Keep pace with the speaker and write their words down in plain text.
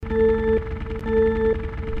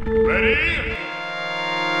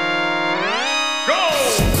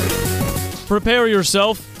Prepare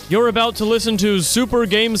yourself. You're about to listen to Super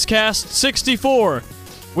Games Cast 64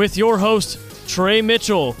 with your host, Trey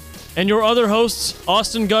Mitchell, and your other hosts,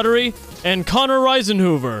 Austin Guttery and Connor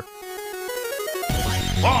Reisenhoover.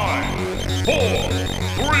 5, 4,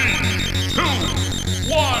 3,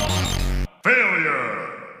 2, 1,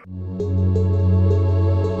 failure!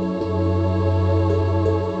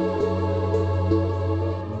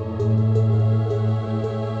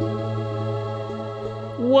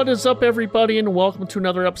 What is up, everybody, and welcome to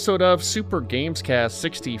another episode of Super Games Cast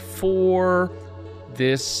 64.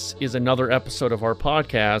 This is another episode of our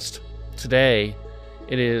podcast. Today,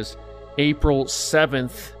 it is April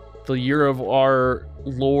 7th, the year of our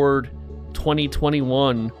Lord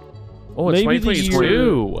 2021. Oh, it's Maybe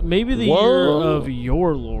 2022. Maybe the Whoa. year of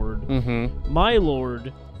your Lord. Mm-hmm. My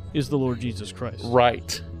Lord is the Lord Jesus Christ.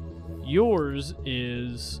 Right. Yours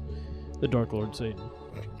is the Dark Lord Satan.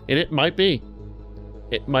 It might be.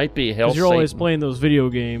 It might be. Hell, Because you're always Satan. playing those video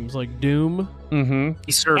games like Doom. Mm-hmm.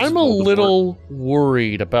 He serves I'm a Voldemort. little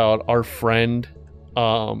worried about our friend,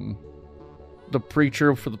 the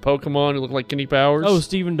preacher for the Pokemon who looked like Kenny Powers. Oh,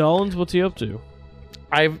 Stephen Dollins, what's he up to?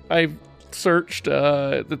 I've searched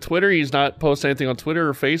the Twitter. He's not posted anything on Twitter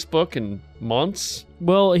or Facebook in months.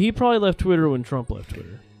 Well, he probably left Twitter when Trump left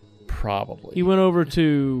Twitter. Probably. He went over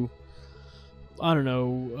to, I don't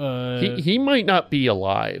know. He might not be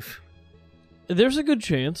alive. There's a good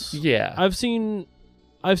chance. Yeah. I've seen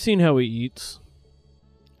how he eats.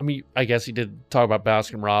 I mean, I guess he did talk about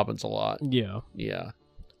Baskin Robbins a lot. Yeah. Yeah.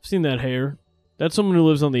 I've seen that hair. That's someone who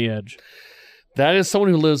lives on the edge. That is someone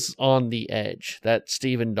who lives on the edge. That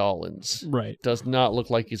Stephen Dollins Right. does not look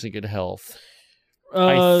like he's in good health.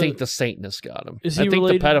 I think the Satanists got him. is I he think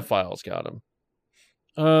related- the pedophiles got him.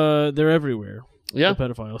 they're everywhere. Yeah. The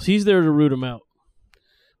pedophiles. He's there to root them out.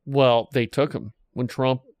 Well, they took him when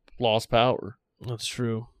Trump lost power. That's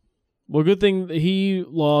true. Well, good thing that he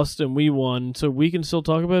lost and we won, so we can still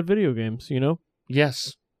talk about video games, you know?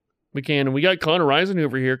 Yes, we can. And we got Connor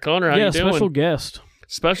Reisenhoover here. Connor, how yeah, you doing? special guest.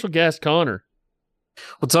 Special guest, Connor.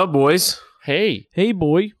 What's up, boys? Hey, Hey,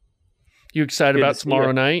 boy. you excited Good about to see tomorrow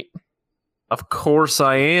you. night? Of course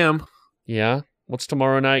I am. Yeah. What's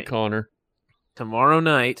tomorrow night, Connor? Tomorrow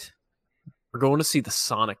night, we're going to see the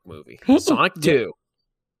Sonic movie. Sonic 2.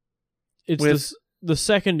 It's With- the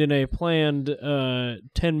second in a planned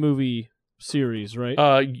 10-movie series, right?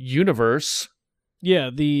 Universe. Yeah,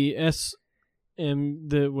 the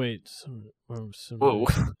wait. Whoa.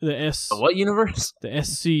 The What universe? the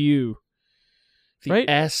SCU. The Right?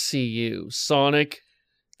 SCU. Sonic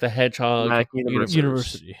the Hedgehog Sonic University.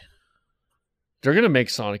 University. They're going to make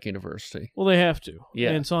Sonic University. Well, they have to.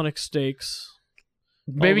 Yeah. And Sonic Stakes.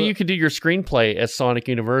 Maybe the- you could do your screenplay as Sonic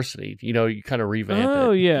University. You know, you kind of revamp it.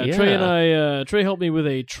 Oh, yeah. Trey and Trey helped me with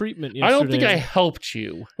a treatment yesterday. I don't think I helped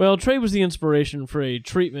you. Well, Trey was the inspiration for a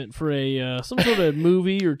treatment for a some sort of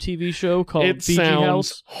movie or TV show called It Fiji sounds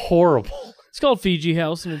House. horrible. It's called Fiji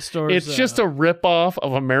House, and it stars. It's just a ripoff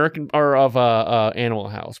of Animal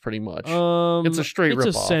House, pretty much. it's a straight It's a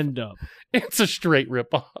ripoff. send up. It's a straight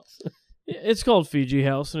ripoff. It's called Fiji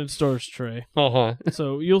House, and it stars Trey. Uh-huh.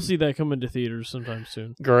 So you'll see that come into theaters sometime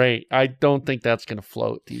soon. Great. I don't think that's going to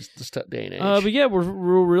float this day and age. But yeah, we're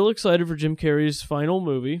real excited for Jim Carrey's final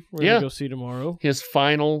movie. We're Yeah. gonna go see tomorrow. His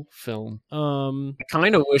final film. I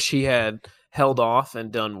kind of wish he had held off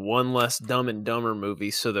and done one less Dumb and Dumber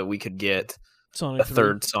movie so that we could get Sonic a 3.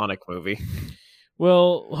 third Sonic movie.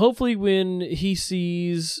 Well, hopefully when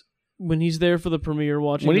he's there for the premiere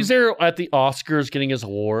watching When he's there at the Oscars getting his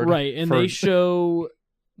award. right, and for- they show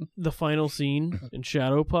the final scene and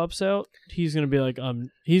Shadow pops out, he's gonna be like,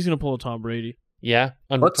 he's gonna pull a Tom Brady. Yeah.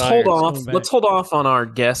 Let's unretired. hold off. coming back. Let's hold off on our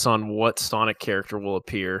guess on what Sonic character will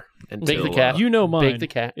appear until the Cat. You know mine. Big the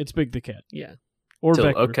Cat. It's Big the Cat. Yeah. Or till-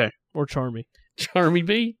 Vector. okay. Or Charmy. Charmy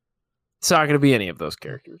B. It's not going to be any of those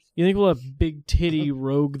characters. You think we'll have Big Titty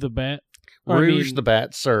Rogue the Bat? Or, Rouge the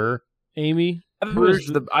Bat, sir. Amy? Who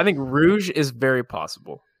is I think Rouge is very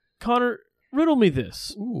possible. Connor, riddle me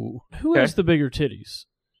this. Ooh. Who Okay. has the bigger titties?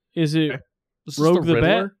 Is it Okay. Is this Rogue the Bat?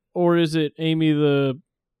 Riddler? Or is it Amy the...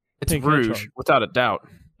 It's Pink Rouge, Hedgehog. without a doubt.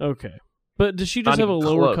 Okay. But does she Not just have a even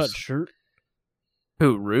lower close. cut shirt?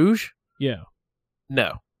 Who, Rouge? Yeah.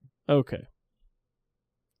 No. Okay.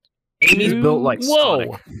 Amy's built like Whoa.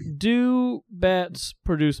 Sonic. Do bats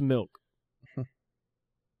produce milk?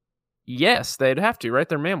 Yes, they'd have to, right?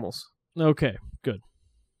 They're mammals. Okay, good.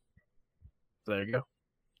 There you go.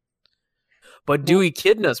 But do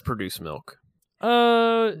echidnas produce milk?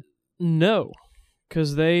 No.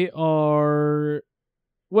 Because they are...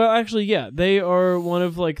 Well, actually, yeah. They are one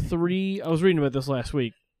of, like, 3... I was reading about this last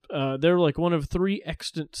week. They're, like, one of 3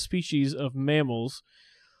 extant species of mammals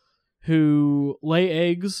who lay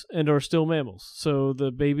eggs and are still mammals. So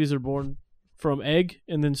the babies are born from egg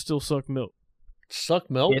and then still suck milk. Suck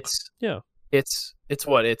milk? It's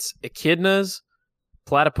what? It's echidnas,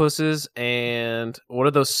 platypuses, and what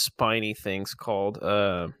are those spiny things called?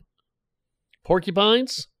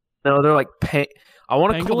 Porcupines? No, they're like I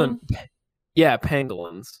want to call them. Pangolin? Yeah,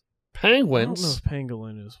 pangolins. I don't know Penguins? if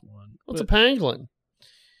pangolin is one. What's a but- pangolin?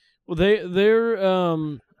 Well,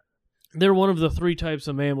 they're one of the three types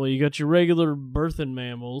of mammal. You got your regular birthing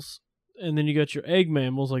mammals, and then you got your egg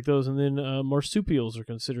mammals like those, and then marsupials are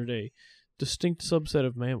considered a distinct subset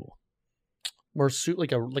of mammal.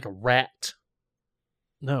 Like a rat.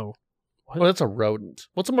 No. What? Well, that's a rodent.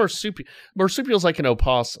 What's a marsupial? Marsupial's like an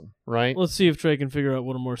opossum, right? Let's see if Trey can figure out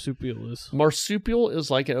what a marsupial is. Marsupial is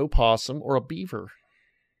like an opossum or a beaver.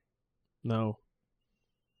 No.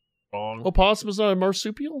 Wrong. Opossum is not a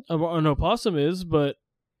marsupial? An opossum is, but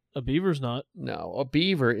a beaver's not. No, a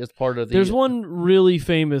beaver is part of the... There's one really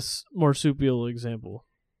famous marsupial example.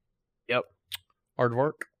 Yep.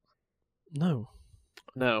 Aardvark? No.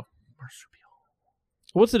 No. Marsupial.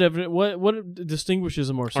 What's the definition? What distinguishes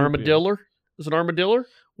a marsupial? Armadillo? Is it armadillo?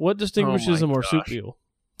 What distinguishes Oh a my marsupial?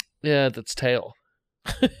 Yeah, that's tail.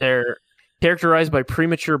 They're characterized by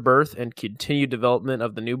premature birth and continued development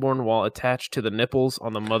of the newborn while attached to the nipples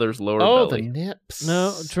on the mother's lower belly. The nips.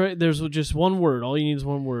 No, Trey. There's just one word. All you need is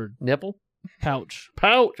one word. Nipple? Pouch.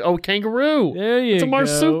 Pouch. Oh, kangaroo. There you It's a go.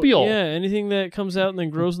 marsupial. Yeah, anything that comes out and then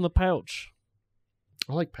grows in the pouch.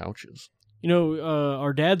 I like pouches. You know,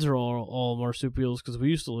 our dads are all marsupials because we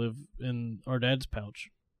used to live in our dad's pouch.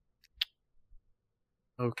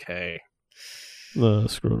 Okay. The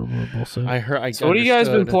scrotum rub, I'll say. I heard. So what have you guys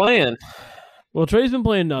been playing? Well, Trey's been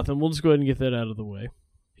playing nothing. We'll just go ahead and get that out of the way.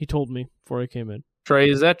 He told me before I came in. Trey,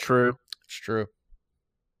 is that true? It's true.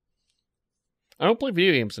 I don't play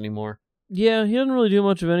video games anymore. Yeah, he doesn't really do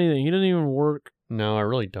much of anything. He doesn't even work. No, I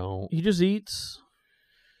really don't. He just eats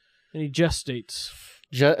and he gestates.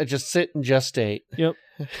 Just sit and gestate. Yep.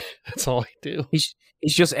 That's all I do. He's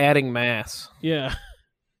just adding mass. Yeah.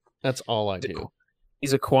 That's all I do.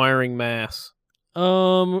 He's acquiring mass.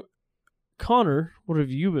 Connor, what have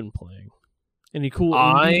you been playing? Any cool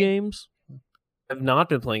I indie games? Have not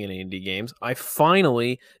been playing any indie games. I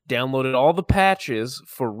finally downloaded all the patches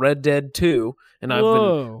for Red Dead 2, and I've been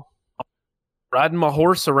Whoa. riding my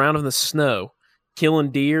horse around in the snow,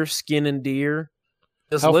 killing deer, skinning deer,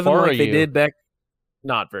 just How living far like are they you? did back.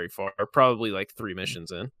 Not very far, probably like 3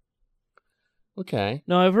 missions in. Okay.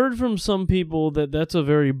 Now, I've heard from some people that that's a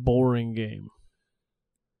very boring game.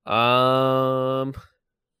 I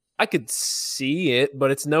could see it, but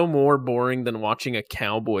it's no more boring than watching a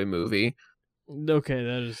cowboy movie. Okay,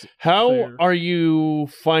 that is How fair. are you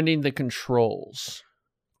finding the controls?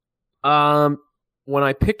 When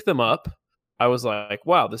I picked them up, I was like,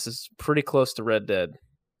 wow, this is pretty close to Red Dead.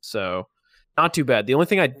 So, not too bad. The only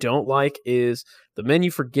thing I don't like is the menu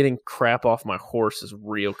for getting crap off my horse is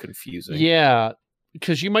real confusing. Yeah,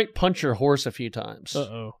 because you might punch your horse a few times.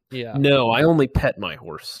 Uh-oh. Yeah. No, I only pet my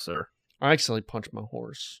horse, sir. I accidentally punched my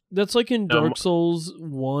horse. That's like in No, Dark Souls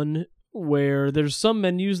 1, where there's some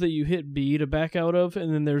menus that you hit B to back out of,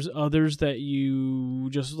 and then there's others that you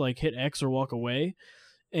just like hit X or walk away.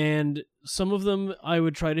 And some of them I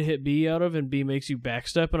would try to hit B out of, and B makes you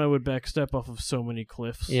backstep, and I would backstep off of so many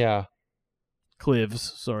cliffs. Yeah.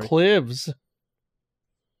 Cliffs, sorry. Clivs.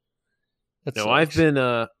 That No, sucks.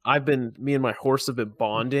 me and my horse have been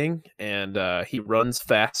bonding, and he runs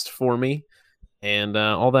fast for me, and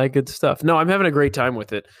all that good stuff. No, I'm having a great time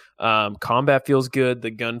with it. Combat feels good. The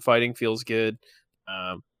gunfighting feels good.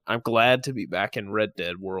 I'm glad to be back in Red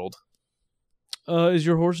Dead world. Is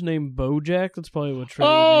your horse named Bojack? That's probably what Trey would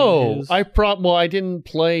Oh, name his. I didn't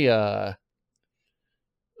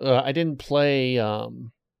play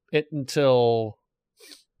it until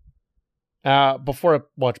before I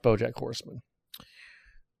watched BoJack Horseman.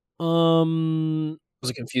 It was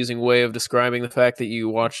a confusing way of describing the fact that you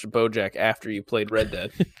watched BoJack after you played Red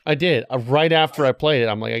Dead. I did. Right after I played it,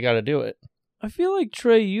 I'm like, I got to do it. I feel like,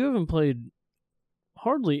 Trey, you haven't played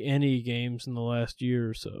hardly any games in the last year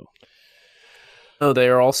or so. No, they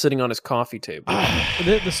are all sitting on his coffee table.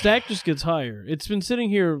 The stack just gets higher. It's been sitting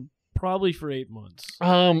here probably for 8 months.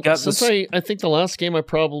 Got Since this- I think the last game I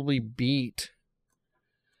probably beat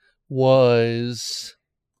was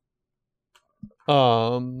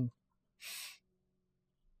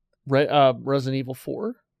Resident Evil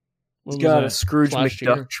 4. What He's was got that? a Scrooge Last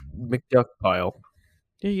year. McDuck pile.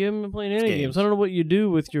 Yeah, you haven't been playing any games. Games. I don't know what you do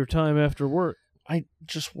with your time after work. I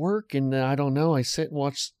just work and I don't know. I sit and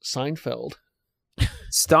watch Seinfeld.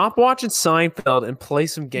 Stop watching Seinfeld and play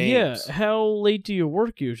some games. Yeah, how late do you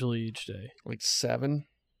work usually each day? Like 7.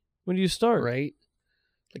 When do you start? right?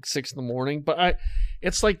 Like 6 in the morning. But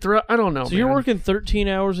it's like I don't know. So you're working 13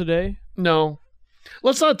 hours a day? No.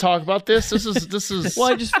 Let's not talk about this. This is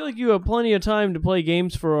Well, I just feel like you have plenty of time to play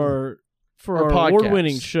games for our podcast.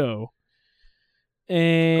 award-winning show.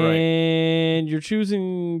 And you're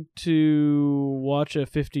choosing to watch a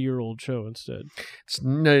 50-year-old show instead.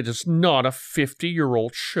 it is not a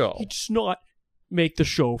 50-year-old show. It's not make the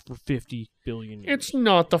show for 50 billion years. It's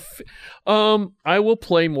not the I will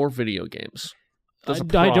play more video games. That's a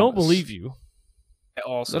I don't promise. believe you. I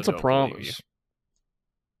also That's a don't believe you. promise.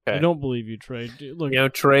 Okay. I don't believe you, Trey. Look, You know,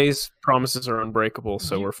 Trey's promises are unbreakable,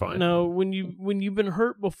 so we're fine. No, when you've been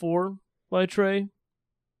hurt before by Trey,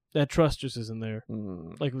 that trust just isn't there.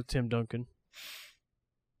 Like with Tim Duncan.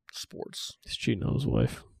 Sports. He's cheating on his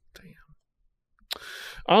wife.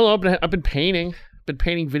 I don't know. I've been painting. Been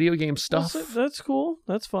painting video game stuff. That's cool.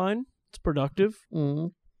 That's fine. It's productive.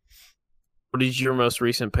 Mm. What is your most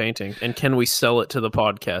recent painting? And can we sell it to the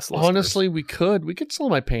podcast listeners? Honestly, we could sell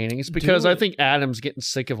my paintings because Do I it. think Adam's getting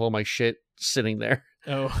sick of all my shit sitting there.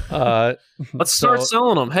 Oh. Let's start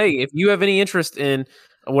selling them. Hey, if you have any interest in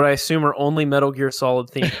what I assume are only Metal Gear Solid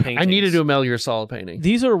themed paintings, I need to do a Metal Gear Solid painting.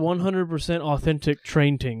 These are 100% authentic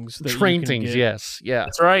traintings. That you can Traintings, get. yes, yeah.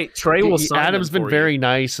 That's right. Trey will sign Adam's them been for very you.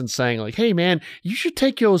 nice and saying like, "Hey, man, you should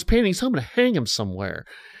take those paintings home and hang them somewhere."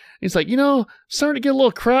 He's like, starting to get a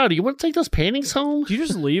little crowded. You want to take those paintings home? Do you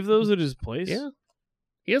just leave those at his place? Yeah.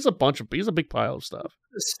 He has a big pile of stuff.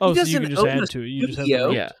 Oh, He so you doesn't can just own add a to it. You just have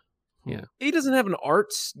studio. to Yeah. He doesn't have an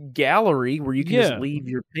arts gallery where you can Yeah. just leave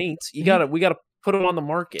your paints. We He- gotta put them on the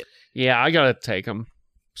market. Yeah, I gotta take them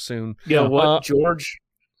soon. You know what? Uh, George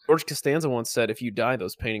Costanza once said, "If you die,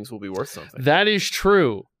 those paintings will be worth something." That is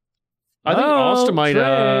true. I think Oh, Austin might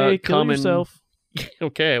Trey, kill come yourself. and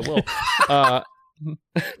okay, well,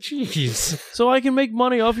 jeez, So I can make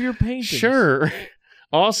money off your paintings. sure.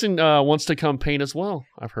 Austin wants to come paint as well.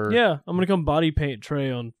 I've heard. Yeah, I'm gonna come body paint Trey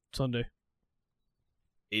on Sunday.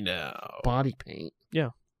 Body paint.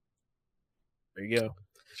 There you go.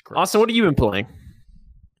 It's gross. Austin, what have you been playing?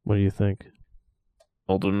 What do you think?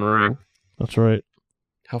 Elden Ring. That's right.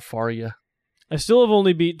 How far are you? I still have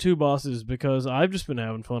only beat 2 bosses because I've just been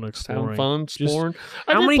having fun exploring. Having fun exploring.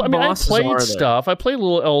 How many bosses I played are there? stuff. I played a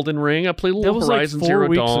little Elden Ring. I played a That little was like Horizon 4 Zero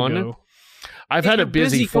weeks Dawn. ago. I've Yeah, had a you're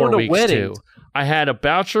busy busy 4 going to weeks weddings. too. I had a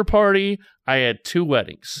bachelor party. I had 2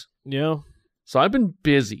 weddings. Yeah, So I've been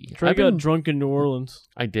busy. Trey got drunk in New Orleans.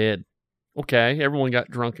 I did. Okay, everyone got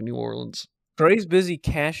drunk in New Orleans. Trey's busy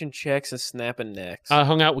cashing checks and snapping necks. I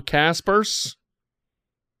hung out with Caspers.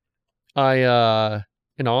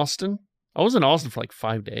 In Austin. I was in Austin for like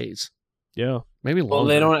 5 days. Yeah, Maybe longer. well,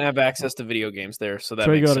 they don't have access to video games there, so that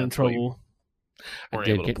Trey makes got sense in why you trouble. I weren't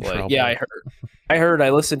did able to get in play. trouble. Yeah, I heard. I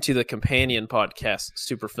listened to the companion podcast,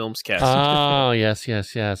 Super Films Cast. Oh, yes.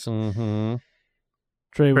 Mm-hmm.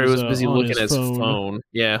 Trey Trey was, was busy on looking at his phone.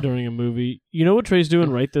 Yeah, during a movie. You know what Trey's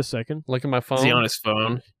doing right this second? Look at my phone. is he on his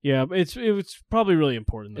phone? Yeah, it's probably really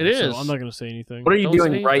important. Though, It so is. I'm not going to say anything. What are you Don't say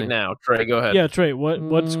doing right anything. now, Trey? Go ahead. Yeah, Trey. What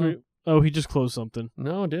Mm. screen? Oh, he just closed something.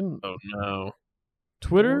 No, I didn't. Oh no. Don't worry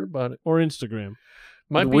Twitter about it. or Instagram?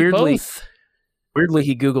 Might be Weirdly- both. Weirdly,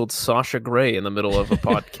 he Googled Sasha Grey in the middle of a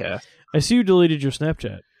podcast. I see you deleted your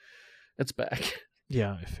Snapchat. It's back.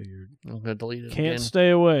 Yeah, I figured. I'm gonna delete it Can't again. stay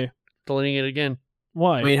away. Deleting it again.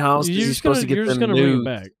 Why? I mean, how else is he supposed to get You're just the gonna bring news? it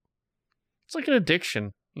back. It's like an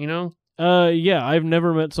addiction, you know. Yeah, I've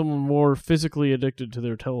never met someone more physically addicted to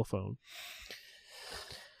their telephone.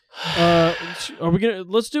 Are we gonna?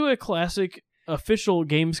 Let's do a classic official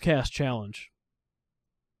Gamescast challenge.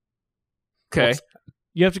 Okay.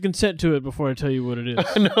 You have to consent to it before I tell you what it is.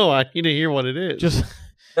 No, I need to hear what it is. Just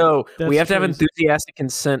No, That's we have to have Trey's- enthusiastic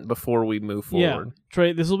consent before we move yeah, forward.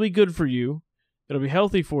 Trey. This will be good for you. It'll be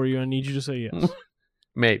healthy for you. I need you to say yes.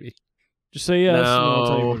 Maybe. Just say yes, and then I'll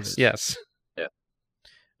tell you No. what it is. Yes.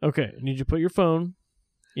 Okay, I need you to put your phone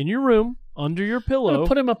in your room under your I'm pillow gonna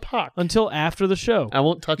put it in my pocket. until after the show. I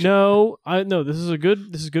won't touch it. No, this is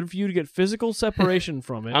good for you to get physical separation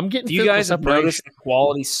from it. I'm getting. Do you physical guys have separation. noticed the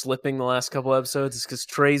quality slipping the last couple episodes? It's because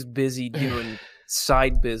Trey's busy doing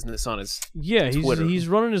side business on his. Yeah, Twitter. he's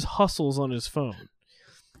running his hustles on his phone.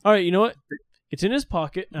 All right, you know what? It's in his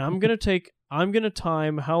pocket, and I'm gonna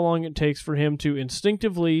time how long it takes for him to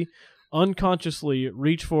instinctively, unconsciously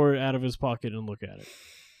reach for it out of his pocket and look at it.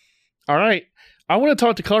 All right. I want to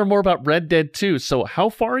talk to Connor more about Red Dead 2. So, how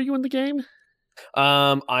far are you in the game?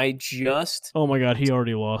 I just Oh my god, he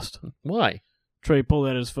already lost. Why? Trey pulled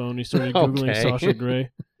out his phone. He started googling Okay. Sasha Grey.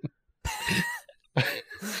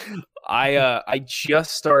 I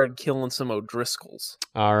just started killing some O'Driscolls.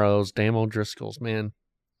 Those damn O'Driscolls, man.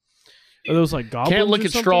 Are those like goblins? Can't look or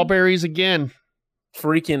at something? strawberries again.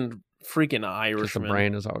 freaking Just the Irishman.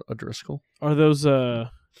 brand is O'Driscoll. Are those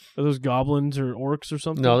goblins or orcs or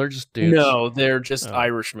something? No, they're just dudes. No, they're just Oh.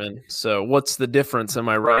 Irishmen. So what's the difference? Am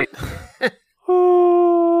I right?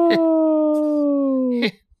 Oh.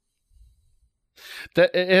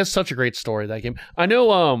 It has such a great story, that game. I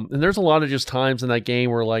know, and there's a lot of just times in that game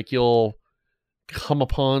where like you'll come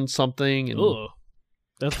upon something and Ugh.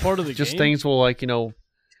 That's part of the just game. things will like,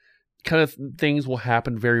 kind of things will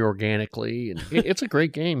happen very organically, and it's a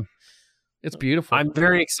great game. It's beautiful. I'm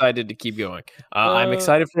very excited to keep going. I'm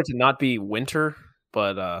excited for it to not be winter,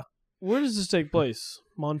 but Where does this take place?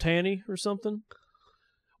 Montana or something?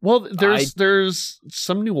 well, there's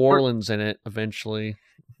some New Orleans in it eventually.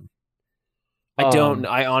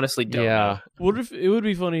 I honestly don't know. What if it would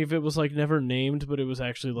be funny if it was like never named, but it was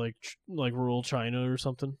actually like rural China or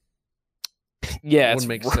something? Yeah,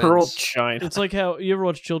 Wouldn't it's make rural sense. China. It's like how you ever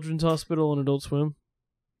watch Children's Hospital on Adult Swim?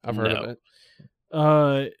 I've heard of No. it.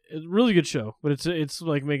 It's a really good show, but it's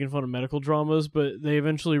like making fun of medical dramas. But they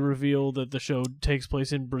eventually reveal that the show takes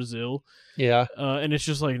place in Brazil, Yeah. and it's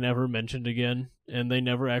just like never mentioned again, and they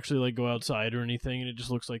never actually like go outside or anything, and it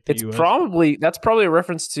just looks like the It's U.S. that's probably a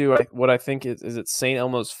reference to what I think is it St.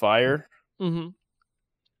 Elmo's Fire Mm-hmm.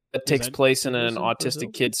 that takes that place in take an place in autistic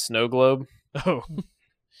Brazil? kid's snow globe. Oh,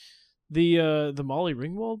 the Molly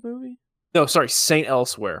Ringwald movie. No, sorry, St.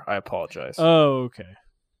 Elsewhere. I apologize. Oh, okay.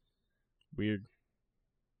 Weird.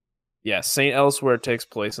 Yeah, St. Elsewhere takes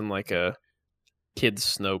place in like a kid's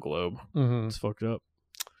snow globe. Mm-hmm. It's fucked up.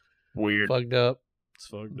 Weird. Fucked up. It's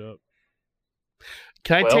fucked up.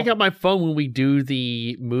 Can I Well- take out my phone when we do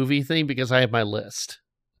the movie thing because I have my list?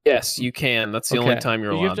 Yes, you can. That's the only Okay. time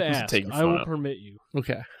you're You have allowed to ask. take your I phone will out. permit you.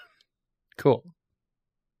 Okay. Cool.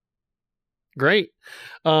 Great.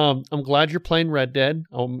 I'm glad you're playing Red Dead.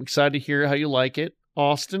 I'm excited to hear how you like it.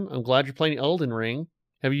 Austin, I'm glad you're playing Elden Ring.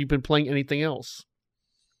 Have you been playing anything else?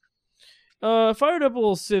 Fired up a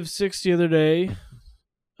little Civ 6 the other day.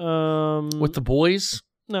 With the boys?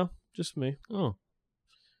 No, just me. Oh,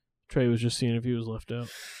 Trey was just seeing if he was left out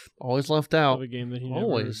always left of out. a game that he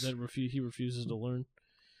Always. he refuses to learn.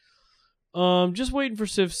 Just waiting for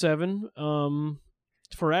Civ 7.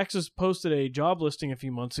 Firaxis posted a job listing a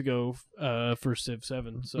few months ago for Civ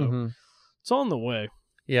 7, so Mhm. it's on the way.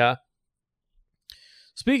 Yeah.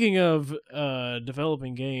 Speaking of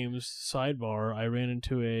developing games, sidebar, I ran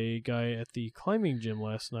into a guy at the climbing gym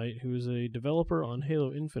last night who is a developer on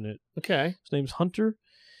Halo Infinite. Okay. His name's Hunter.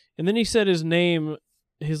 And then he said his name,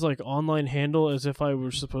 his like online handle, as if I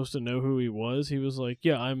were supposed to know who he was. He was like,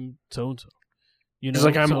 "Yeah, I'm so-and-so." You know, He's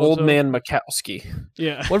like, I'm so-and-so. old man Mikowski.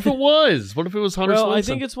 Yeah. What if it was? What if it was Hunter Well, I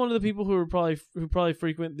Swenson? think it's one of the people who probably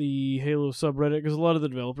frequent the Halo subreddit because a lot of the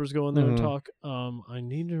developers go in there and Mhm. talk. I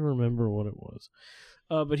need to remember what it was.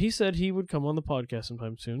 But he said he would come on the podcast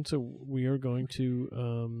sometime soon, so we are going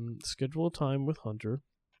to schedule a time with Hunter.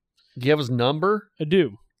 Do you have his number? I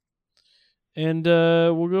do. And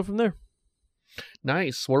we'll go from there.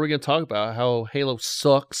 Nice. What are we going to talk about? How Halo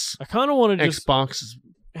sucks. I kind of want to just Xbox is...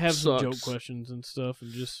 have some joke sucks. questions and stuff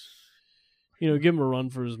and just, give him a run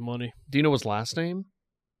for his money. Do you know his last name?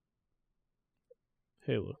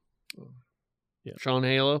 Halo. Yeah. Sean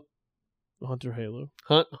Halo? Hunter Halo.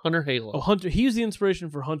 Hunter Halo. Oh, Hunter. He's the inspiration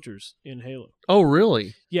for Hunters in Halo. Oh,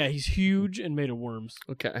 really? Yeah, he's huge and made of worms.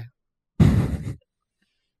 Okay.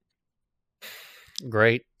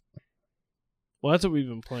 Great. Well, that's what we've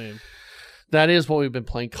been playing. That is what we've been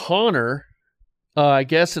playing. Connor, I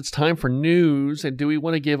guess it's time for news. And do we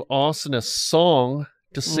want to give Austin a song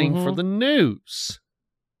to sing for Mhm. the news?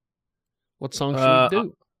 What song should we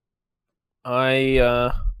do?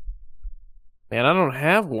 Man, I don't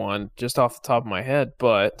have one just off the top of my head,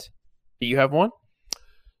 but do you have one?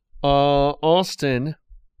 Austin,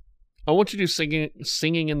 I want you to do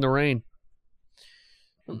singing in the rain.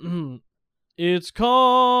 It's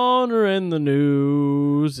Connor and the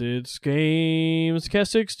news. It's Gamescast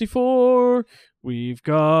 64. We've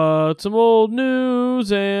got some old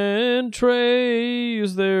news, and Trey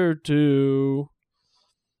is there too.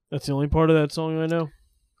 That's the only part of that song I know.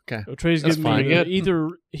 Okay. Oh, Trey's That's giving fine. me either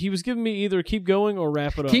he was giving me either keep going or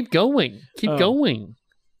wrap it up. Keep going. Keep Oh. going.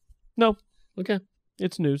 No. Okay.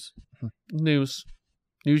 It's news. News.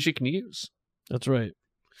 News you can use. That's right.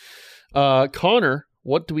 Connor,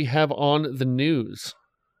 what do we have on the news?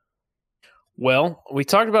 Well, we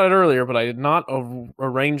talked about it earlier, but I did not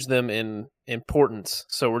arrange them in importance.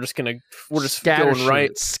 So we're just going Scatter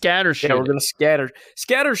right. Scatter shoot. Yeah, we're going to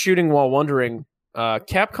scatter shooting while wondering.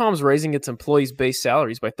 Capcom's raising its employees' base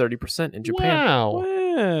salaries by 30% in Japan. Wow. Wow.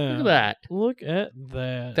 Look at that. Look at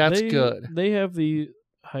that. That's good. They have the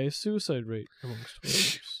highest suicide rate amongst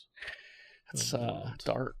workers. It's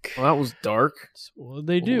dark. Well, that was dark. Well,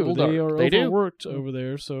 they A do. little They dark. are They do. overworked over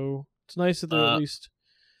there, so it's nice that they're at least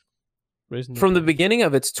raising From the beginning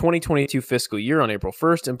of its 2022 fiscal year on April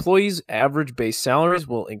 1st, employees' average base salaries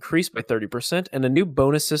will increase by 30%, and a new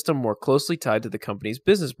bonus system more closely tied to the company's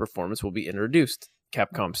business performance will be introduced,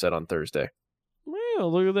 Capcom said on Thursday.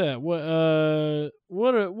 Well, look at that.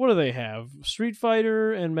 What do they have? Street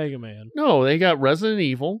Fighter and Mega Man. No, they got Resident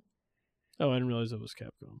Evil. Oh, I didn't realize it was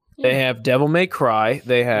Capcom. They have Devil May Cry.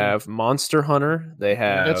 They have Monster Hunter. They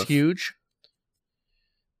have... That's huge.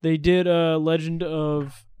 They did Legend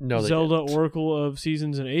of No, they Zelda didn't. Oracle of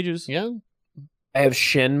Seasons and Ages. Yeah. I have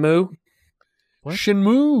Shenmue. What?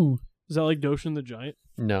 Shenmue. Is that like Doshin the Giant?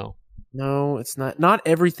 No. No, it's not. Not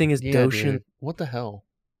everything is Yeah, Doshin. dude. What the hell?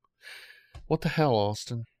 What the hell,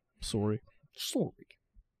 Austin? Sorry. Sorry.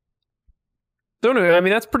 So anyway, I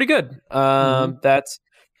mean, that's pretty good. Mm-hmm. That's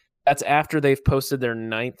after they've posted their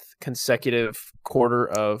 9th consecutive quarter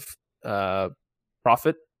of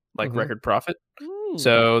profit, like Mhm. record profit. Hmm.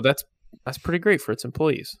 So that's pretty great for its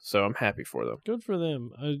employees. So I'm happy for them. Good for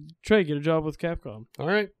them. Trey, get a job with Capcom. All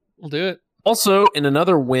right, we'll do it. Also, in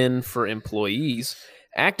another win for employees,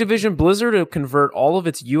 Activision Blizzard will convert all of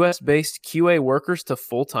its U.S.-based QA workers to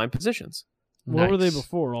full-time positions. What were they Nice.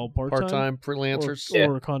 before? All part-time? Part-time freelancers.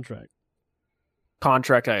 Or a contract?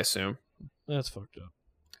 Contract, I assume. That's fucked up.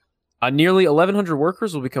 Nearly 1,100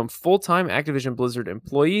 workers will become full-time Activision Blizzard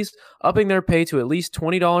employees, upping their pay to at least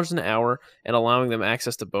 $20 an hour and allowing them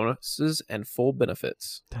access to bonuses and full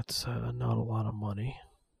benefits. That's not a lot of money.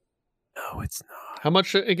 No, it's not. How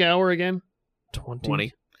much an hour again?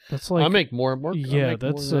 20. That's like I make more. I'll yeah, make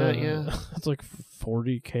that's more than that, yeah. that's like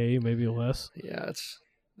 40K, maybe less. Yeah,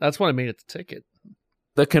 that's what I made at the ticket.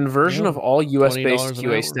 The conversion Yeah. of all U.S.-based $20 an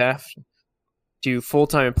QA hour. staff to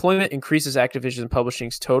full-time employment increases Activision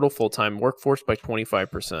Publishing's total full-time workforce by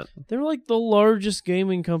 25%. They're like the largest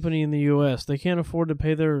gaming company in the U.S. They can't afford to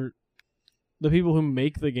pay the people who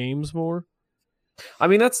make the games more. I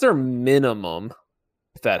mean, that's their minimum,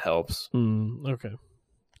 if that helps. Okay.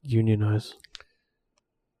 Unionize.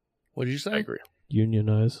 What did you say? I agree.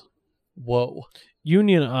 Unionize. Whoa.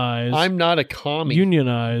 Unionize. I'm not a commie.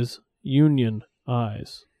 Unionize.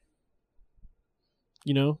 Unionize.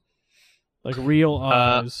 You know? Like real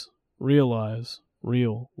eyes. Realize.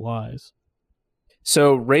 Real lies.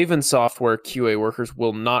 So Raven Software QA workers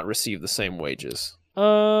will not receive the same wages.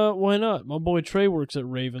 Why not? My boy Trey works at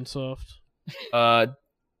Ravensoft.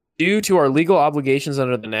 Due to our legal obligations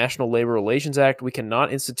under the National Labor Relations Act, we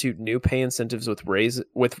cannot institute new pay incentives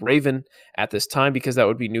with Raven at this time because that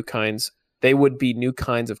would be new kinds. They would be new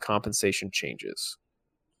kinds of compensation changes.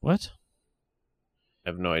 What? I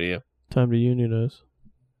have no idea. Time to unionize.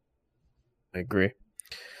 I agree.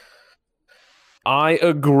 I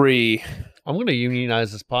agree. I'm going to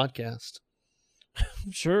unionize this podcast.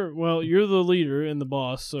 Sure. Well, you're the leader and the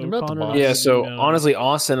boss, so I'm not the Connor. boss. and I Yeah, need so to- honestly,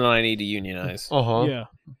 Austin and I need to unionize. Uh-huh. yeah.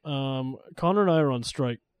 Connor and I are on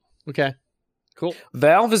strike. Okay. Cool.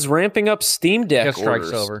 Valve is ramping up Steam Deck Got strikes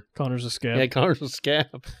orders. over. Connor's a scab. Yeah, Connor's a scab.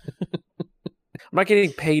 I'm not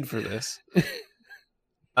getting paid for this.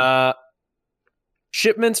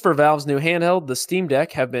 Shipments for Valve's new handheld, the Steam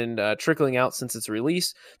Deck, have been trickling out since its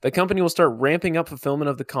release. The company will start ramping up fulfillment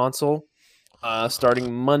of the console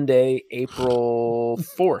starting Monday, April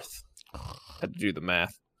 4th. Had to do the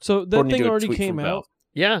math. So that According thing to a already tweet came from out, Valve.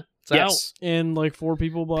 Yeah, it's Yes. and like 4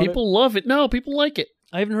 people bought out. People love it. No, people like it. it.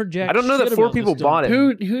 I haven't heard jack. I don't know that shit 4 about people this bought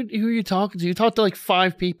dumb- it. Who are you talking to? You talked to like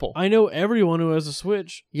 5 people. I know everyone who has a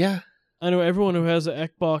Switch. Yeah. I know everyone who has an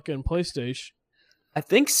Xbox and PlayStation. I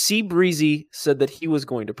think Seabreezy said that he was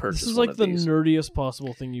going to purchase This is one like of the these. nerdiest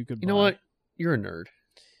possible thing you could buy. You know what? You're a nerd.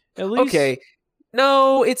 At least, Okay.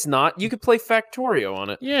 No, it's not. You could play Factorio on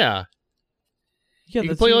it. Yeah. Yeah, You can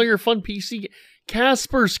that's play all e- your fun PC.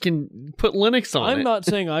 Caspers can put Linux on it. I'm not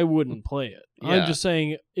saying I wouldn't play it. Yeah. I'm just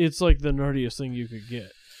saying it's like the nerdiest thing you could get.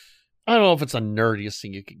 I don't know if it's the nerdiest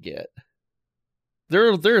thing you could get. There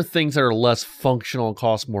are things that are less functional and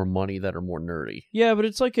cost more money that are more nerdy. Yeah, but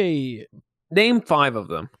it's like a Name 5 of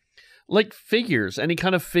them. Like figures, any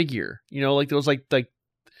kind of figure. You know, like those like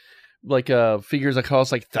figures that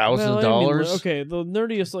cost like thousands well, of I mean, dollars. okay, the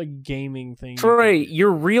nerdiest like gaming thing. you Trey, could-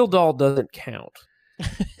 your real doll doesn't count.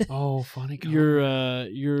 Oh, funny.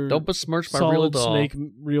 your Don't besmirch my solid real doll. snake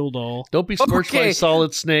real doll. Don't besmirch my Okay.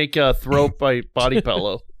 solid snake throat by body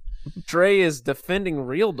pillow. Trey is defending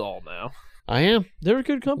real doll now. I am. They're a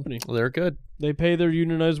good company. They're good. They pay their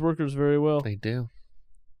unionized workers very well. They do.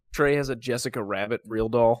 Trey has a Jessica Rabbit real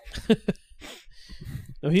doll.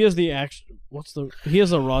 No, he has the action. He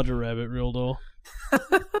has a Roger Rabbit real doll.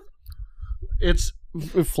 It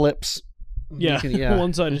flips. Yeah, Yeah.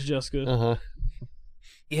 one side is Jessica. Uh-huh.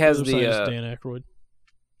 He has the other side is the Dan Aykroyd.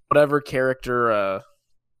 whatever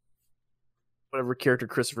character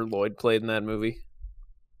Christopher Lloyd played in that movie.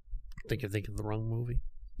 I think you're thinking of the wrong movie.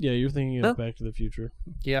 Yeah, you're thinking of No. Back to the Future.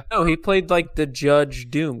 Yeah. No, he played like the Judge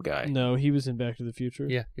Doom guy. No, he was in Back to the Future.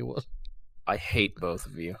 Yeah, he was. I hate both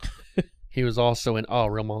of you. He was also in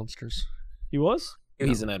Real Monsters. He was?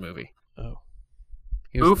 He's in that movie. Oh.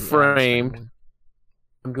 He was Who in the Addams framed- Family.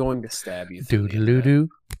 I'm going to stab you. through the Doodle-doo,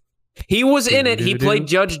 He was in it. He Doo-doo-doo. played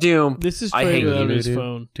Judge Doom. This is I Trey hate without you. his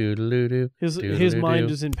phone. doodle-doo. His Doodle-doo. mind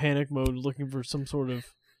is in panic mode looking for some sort of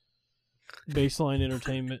baseline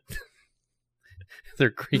entertainment.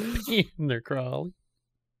 They're creepy and they're crawly.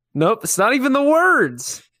 Nope, it's not even the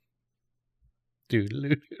words.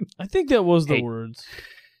 Doodle-doo. I think that was the Hey. words.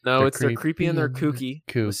 No, They're they're creepy and they're creepy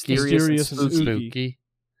kooky. Kooky. Mysterious and Mysterious and spooky. Spooky.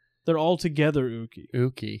 They're all together ooky.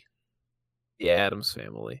 Ooky. The Addams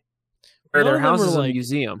Family. Or None their of them house are, is a like,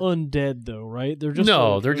 museum. Undead though, right? They're just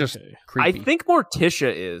No, like, they're just okay, I creepy. think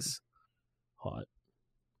Morticia is. hot.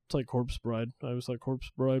 It's like Corpse Bride. I was like Corpse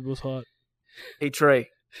Bride was hot. Hey Trey,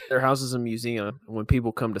 their house is a museum, and when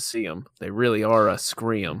people come to see them, they really are a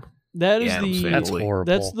scream. That is The Addams the Family. That's horrible.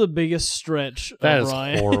 that's the biggest stretch That of is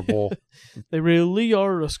Ryan. horrible. They really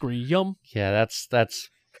are a scream. Yeah, that's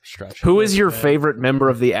stretch. Who is your bad. favorite member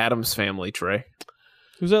of the Addams Family, Trey?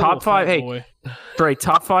 Who's that Top little five- fat hey, boy? Trey,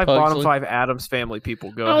 top 5, bottom Pugsley. 5 Addams Family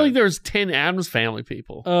people. Go I don't think ahead. there's 10 Addams Family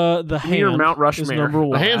people. The Give me your hand Mount is Rushmore. number The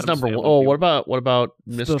one. hand's Addams number one. Family Oh, people. what about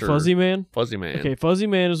Mr. The Fuzzy Man. Fuzzy Man? Okay, Fuzzy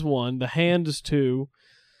Man is 1. The Hand is 2.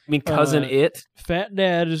 I mean, Cousin Uh, It. Fat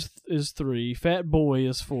Dad is 3. Fat Boy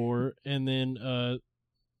is 4, and then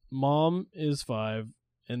Mom is 5,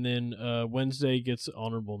 and then Wednesday gets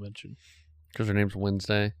honorable mention. Because her name's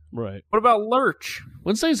Wednesday. Right. What about Lurch?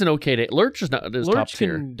 Wednesday's an okay day. Lurch is not top Lurch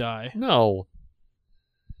tier. can die. No.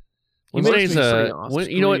 He makes Wednesday's me pretty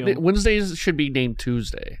awesome. you know what? Scream. Wednesdays should be named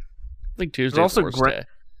Tuesday. I think Tuesday's also the worst gra- day.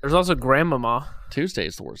 There's also Grandmama.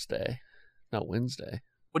 Tuesday's the worst day, not Wednesday.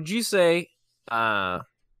 Would you say,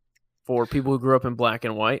 for people who grew up in black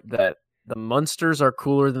and white, that the Munsters are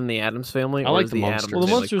cooler than the Addams Family? I or like is the Addams Munsters. Well, the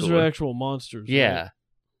Family monsters cooler? are actual monsters. right? Yeah.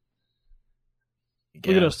 Look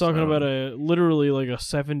at us Yes, talking about a literally like a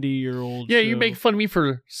 70-year-old. Yeah, you show. make fun of me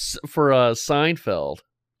for Seinfeld.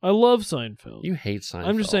 I love Seinfeld. You hate Seinfeld.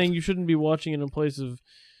 I'm just saying you shouldn't be watching it in place of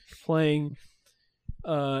playing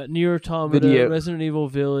Nier Automata, Video. Resident Evil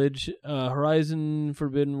Village, Horizon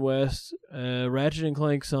Forbidden West, Ratchet and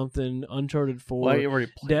Clank something, Uncharted 4, Why you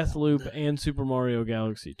already played Deathloop, and Super Mario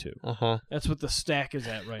Galaxy 2. Uh-huh. That's what the stack is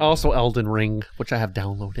at right Also Elden Ring, which I have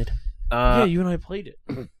downloaded. now. Yeah, you and I played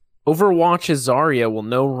it. Overwatch's Zarya will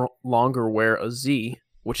no longer wear a Z,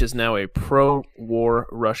 which is now a pro-war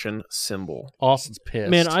Russian symbol. Austin's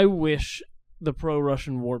pissed. Man, I wish the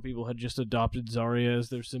pro-Russian war people had just adopted Zarya as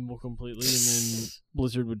their symbol completely, and then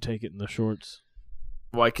Blizzard would take it in the shorts.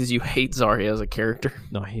 Why? Because you hate Zarya as a character.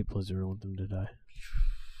 No, I hate Blizzard. I want them to die.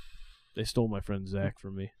 They stole my friend Zach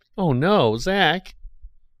from me. Oh no, Zach.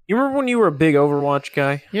 You remember when you were a big Overwatch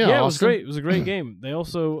guy? Yeah, it was Austin. great. It was a great game. They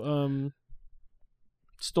also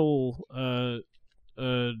stole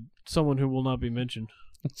someone who will not be mentioned,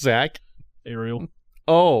 Zach. Ariel.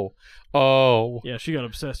 Oh. Yeah, she got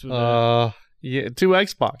obsessed with that. Yeah, 2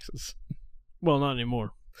 Xboxes. Well, not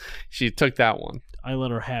anymore. She took that one. I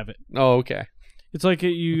let her have it. Oh, okay. It's like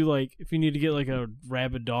if you need to get like a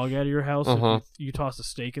rabid dog out of your house, if Uh-huh. you toss a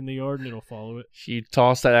steak in the yard and it'll follow it. She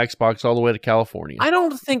tossed that Xbox all the way to California. I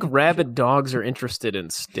don't think rabid dogs are interested in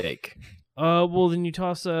steak. Well then you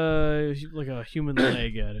toss like a human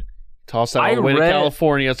leg at it. Tossed that all I the way to read-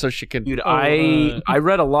 California so she could. Dude, Oh, I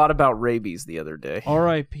read a lot about rabies the other day.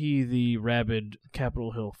 R.I.P. the rabid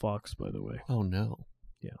Capitol Hill fox, by the way. Oh no.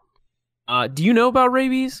 Do you know about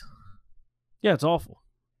rabies? Yeah, it's awful.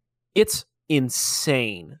 It's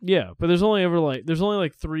insane. Yeah, but there's only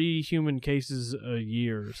like 3 human cases a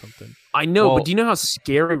year or something. I know, Well- but do you know how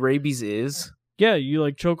scary rabies is? Yeah, you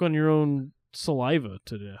like choke on your own saliva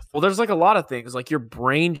to death. Well, there's like a lot of things. Like your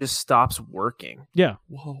brain just stops working. Yeah,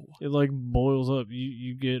 Whoa. it like boils up.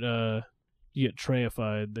 You get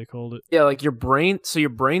treified, they called it. Yeah, like your brain. So your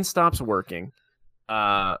brain stops working.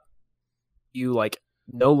 You like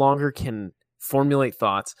no longer can formulate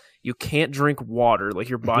thoughts. You can't drink water. Like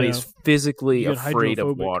your body's physically You get afraid of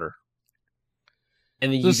hydrophobic. water.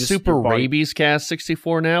 And then This you is just Super your body- Rabies Cast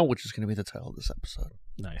 64 now, which is going to be the title of this episode.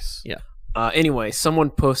 Nice. Yeah. Anyway, someone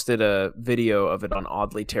posted a video of it on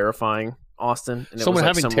Oddly Terrifying, Austin. And it Someone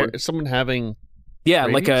was like having someone having yeah,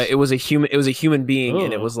 like rabies? it was a human being,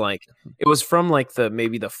 and it Oh. was like it was from like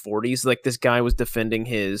maybe the 40s. Like this guy was defending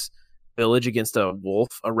his village against a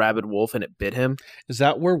rabid wolf, and it bit him. Is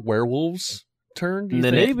that where werewolves turn? Do you And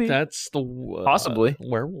then think Maybe. that's the Possibly.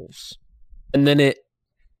 werewolves? And then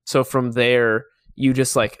so from there, you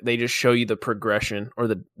just they just show you the progression or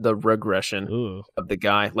the regression Ugh. of the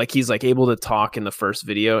guy. Like he's able to talk in the first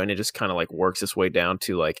video, and it just kind of works its way down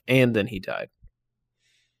to and then he died.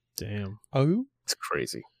 Damn. Oh, It's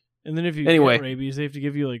crazy. And then if you Anyway. get rabies, they have to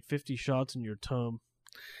give you 50 shots in your tongue.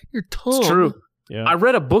 your tongue. It's true. Yeah. I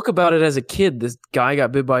read a book about it as a kid. This guy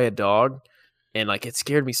got bit by a dog, and it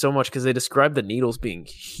scared me so much because they described the needles being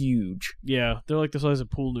huge. Yeah, they're like the size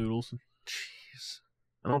of pool noodles. Jeez.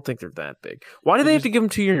 I don't think they're that big. Why do they have to give them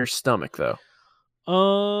to you in your stomach though?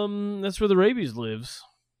 That's where the rabies lives.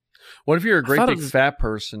 What if you're a great thought it big was- fat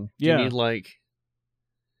person? Do Yeah. you need like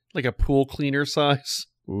a pool cleaner size?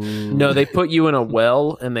 No, they put you in a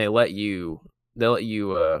well and they let you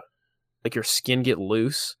your skin get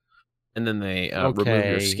loose, and then they remove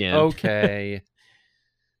your skin. Okay.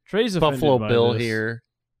 Trey's offended Buffalo by Bill this. here.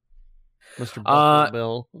 Mr. Buffalo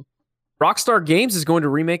Bill. Rockstar Games is going to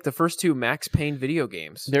remake the first two Max Payne video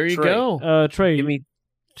games. There you Trey, go. Trey, Give me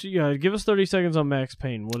give us 30 seconds on Max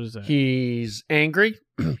Payne. What is that? He's angry.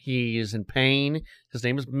 He is in pain. His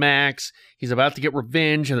name is Max. He's about to get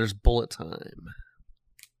revenge, and there's bullet time.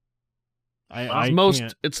 I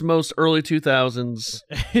can't. It's the most early 2000s.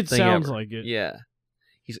 It thing sounds ever. like it. Yeah.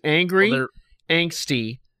 He's angry, Well,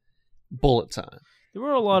 angsty, bullet time. There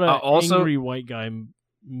were a lot of also- angry white guy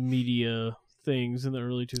media things in the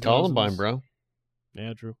early 2000s. Columbine, bro.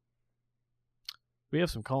 Yeah, true. We have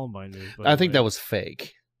some Columbine news. I think that was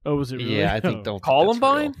fake. Oh, was it really? Yeah, I think Oh. don't think that's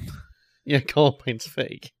Columbine. real. Yeah, Columbine's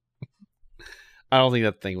fake. I don't think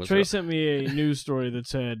that thing was Trey real. sent me a news story that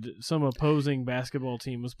said some opposing basketball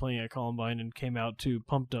team was playing at Columbine and came out to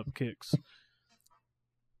Pumped Up Kicks.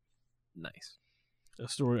 Nice.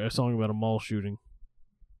 A song about a mall shooting.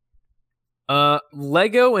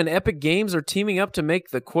 Lego and Epic Games are teaming up to make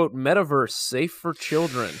the quote metaverse safe for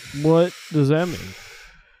children. What does that mean?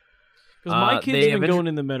 Because my They kids have have been going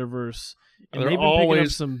in the metaverse, and They're they've been picking up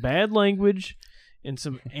always- some bad language and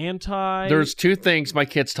some anti. There's two things my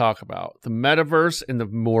kids talk about: the metaverse and the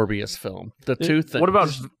Morbius film. The two things. What about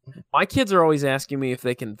my kids are always asking me if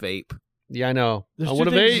they can vape. Yeah, I know. There's I two want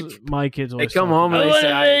to things vape. my kids They always come talk home about. and I they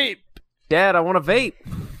want say, to vape. Dad, I want to vape.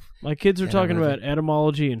 My kids are Yeah, talking I wanna about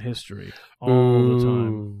etymology and history all the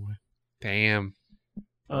time. Ooh. Damn.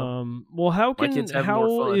 Well, how kids have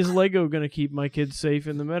more fun. is Lego going to keep my kids safe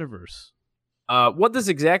in the metaverse? What this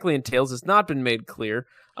exactly entails has not been made clear,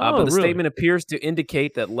 but the really? statement appears to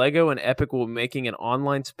indicate that Lego and Epic will be making an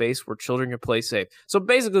online space where children can play safe. So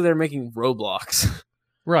basically, they're making Roblox.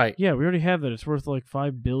 Right. Yeah, we already have that. It's worth like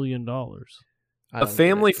 $5 billion. I A don't get it.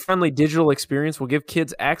 family-friendly digital experience will give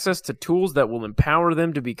kids access to tools that will empower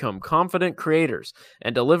them to become confident creators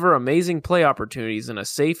and deliver amazing play opportunities in a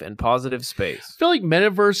safe and positive space. I feel like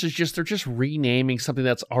metaverse is they're just renaming something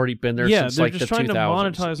that's already been there Yeah, since they're like just the 2000s. trying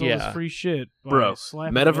to monetize all yeah. this free shit. by Bro,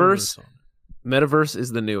 slapping metaverse? on it. Metaverse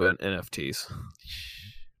is the new NFTs.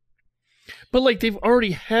 But like they've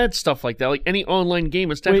already had stuff like that. Like any online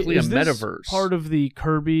game is technically Wait, is a this metaverse. part of the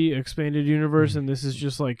Kirby expanded universe, and this is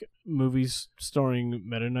just like movies starring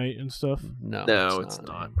Meta Knight and stuff. No, No, it's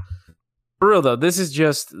not. For real though, this is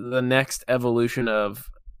just the next evolution of,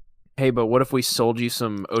 hey, but what if we sold you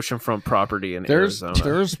some oceanfront property in Arizona?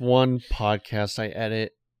 There's one podcast I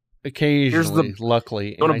edit occasionally, luckily.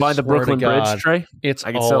 You want to and buy I the swear to Brooklyn Bridge, God, Trey? It's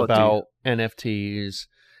I can all sell it to you. about NFTs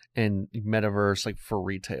and metaverse, like for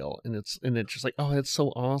retail, and it's just like, oh, that's so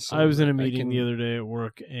awesome. I was in a I meeting the can- other day at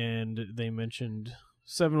work, and they mentioned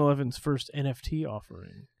 7-Eleven's first NFT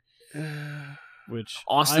offering, which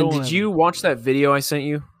I Austin, won't did have you any- watch that video I sent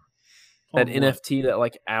you? That on what? NFT, that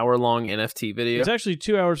like hour-long NFT video? It's actually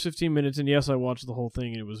 2 hours 15 minutes, and yes, I watched the whole thing,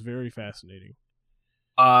 and it was very fascinating.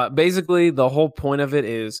 Basically, the whole point of it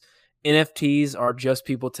is NFTs are just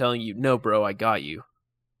people telling you, no, bro, I got you.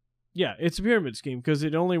 Yeah, it's a pyramid scheme because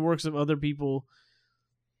it only works if other people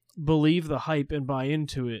believe the hype and buy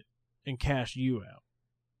into it and cash you out,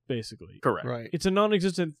 basically. Correct. right. It's a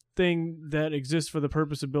non-existent thing that exists for the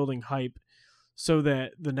purpose of building hype so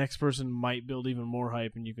that the next person might build even more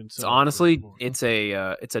hype and you can So sell it for honestly, more. it's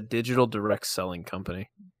a digital direct selling company.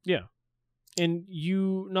 And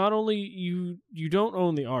you not only you don't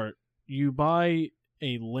own the art, you buy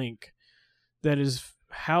a link that is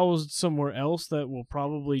housed somewhere else that will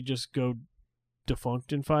probably just go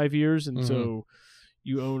defunct in 5 years, and so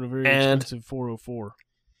you own a very And- expensive 404.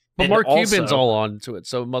 But and Mark also- Cuban's all onto it,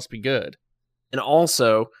 so it must be good. And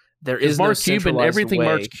also, there Because is no Mark Cuban, centralized everything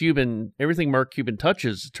way. Mark Cuban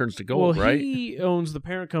touches turns to gold, Well, right? he owns the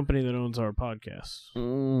parent company that owns our podcast,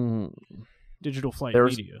 Mm. Digital Flight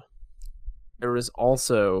There's- Media. there is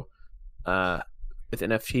also with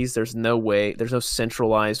NFTs, there's no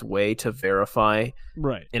centralized way to verify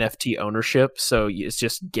Right. NFT ownership, so it's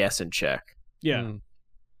just guess and check. Yeah.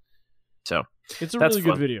 So It's a that's really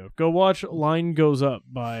good fun. video. Go watch Line Goes Up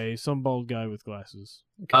by some bald guy with glasses.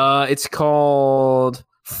 It's called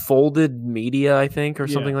Folded Media, I think, or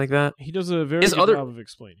Yeah. something like that. He does a very His good other- job of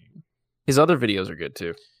explaining. His other videos are good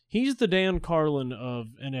too. He's the Dan Carlin of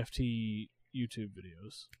NFT YouTube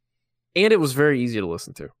videos. And it was very easy to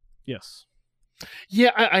listen to. Yes.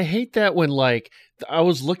 Yeah, I hate that when like I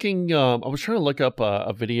was looking. I was trying to look up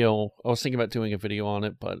a video. I was thinking about doing a video on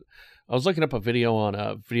it, but I was looking up a video on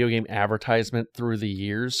a video game advertisement through the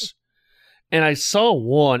years, and I saw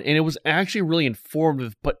one, and it was actually really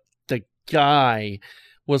informative. But the guy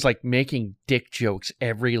was like making dick jokes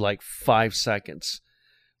every like 5 seconds,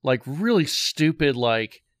 like really stupid,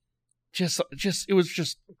 like just it was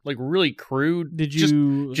just like really crude. Did Just-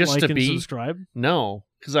 you just like to and be- subscribe? No,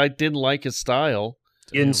 because I didn't like his style.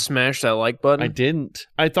 You didn't smash that like button. I didn't.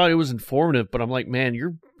 I thought it was informative, but I'm like, man,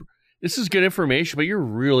 this is good information, but you're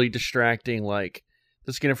really distracting like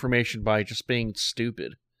this good information by just being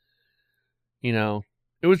stupid. You know,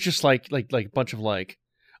 it was just like a bunch of like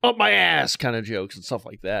up my ass kind of jokes and stuff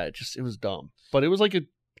like that. It was dumb, but it was like a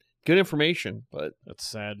good information. But That's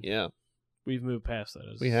sad. yeah, We've moved past that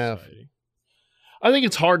as We a have. society. I think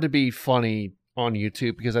it's hard to be funny on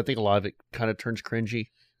YouTube because I think a lot of it kind of turns cringy.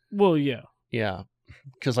 Well, yeah. Yeah,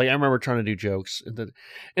 because like I remember trying to do jokes,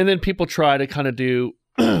 and then people try to kind of do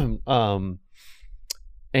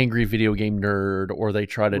angry video game nerd, or they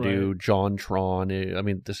try to do John Tron. I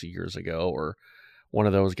mean, this is years ago, or one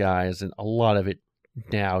of those guys, and a lot of it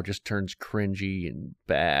now just turns cringy and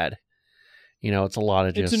bad. You know, it's a lot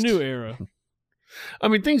of just. It's a new era. I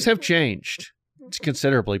mean, things have changed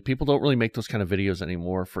considerably. People don't really make those kind of videos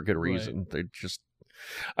anymore for good reason. They're just.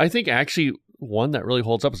 I think actually one that really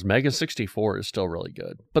holds up is Mega 64 is still really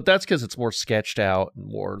good, but that's because it's more sketched out and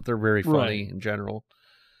more. They're very funny in general.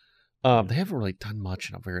 They haven't really done much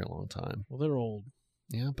in a very long time. Well, they're old.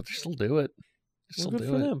 Yeah, but they still do it. They Well, still good do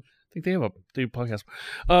for it. them. I think they have a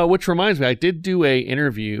podcast. Which reminds me, I did do a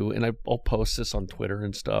interview, and I'll post this on Twitter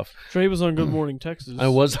and stuff. Trey was on Good Morning Texas. I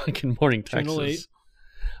was on Good Morning Channel Texas.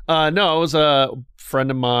 No, I was a friend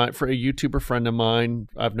of mine, a YouTuber friend of mine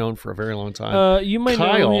I've known for a very long time. You might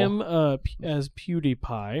Kyle. know him as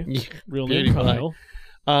PewDiePie. Yeah, Real name PewDiePie.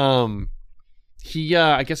 Kyle.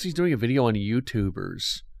 I guess he's doing a video on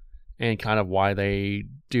YouTubers and kind of why they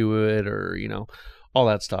do it, or all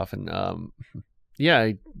that stuff. And yeah,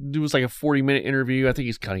 it was like a 40-minute interview. I think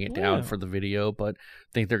he's cutting it down Yeah. for the video, but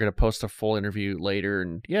I think they're going to post a full interview later.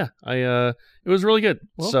 And yeah, it was really good.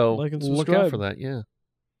 Well, so like and look out subscribe. for that. Yeah.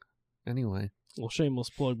 Anyway, Little shameless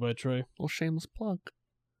plug by Trey. little shameless plug.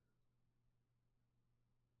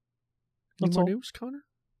 That's Any more all. news, Connor?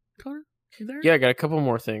 Connor, you there? Yeah, I got a couple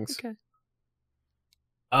more things. Okay.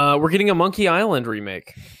 We're getting a Monkey Island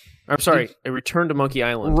remake. I'm sorry, a Return to Monkey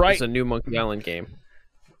Island. Right. It's a new Monkey Island game.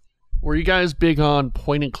 Were you guys big on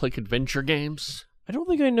point-and-click adventure games? I don't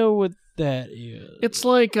think I know what that is. It's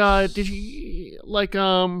like, did you like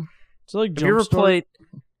It's like Have you ever Jumpstart? played?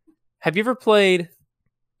 Have you ever played?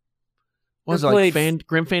 what was it Ever like played-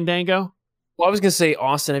 Grim Fandango? Well, I was gonna say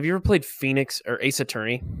Austin. Have you ever played Phoenix or Ace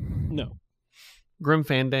Attorney? No. Grim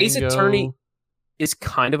Fandango. Ace Attorney is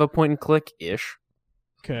kind of a point and click ish.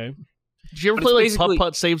 Okay. Did you ever But play like it's Putt basically-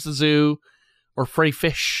 Putt Saves the Zoo or Freddy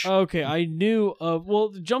Fish? Okay, I knew. Well,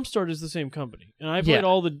 the Jumpstart is the same company, and I played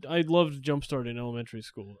Yeah. I loved Jumpstart in elementary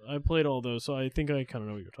school. I played all those, so I think I kind of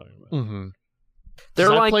know what you're talking about. Mm-hmm.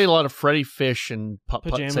 They're I like played a lot of Freddy Fish and Putt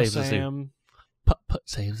Putt Pajama Saves the Zoo. Sam. Putt Putt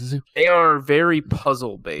Saves the Zoo. they are very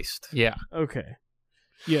puzzle based. Yeah, Okay.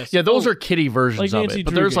 Yes. yeah. Those Oh, are kiddie versions like of Nancy it,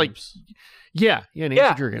 but Drew there's like games. Nancy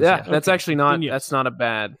Yeah, Drew games, yeah, that's Okay. actually not. Then yes. That's not a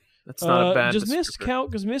bad. That's not a bad. Does Myst descriptor.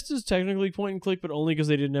 count? Because Myst is technically point and click, but only because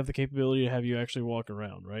they didn't have the capability to have you actually walk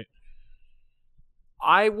around, right?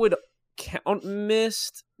 I would count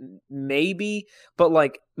Myst, maybe, but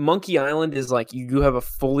like Monkey Island is like you have a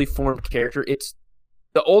fully formed character. It's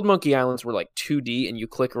the old Monkey Islands were like 2D, and you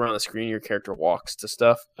click around the screen, your character walks to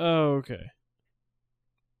stuff. Oh, okay.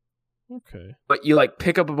 Okay. But you like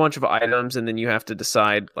pick up a bunch of items, and then you have to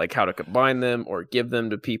decide like how to combine them or give them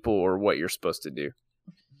to people or what you're supposed to do.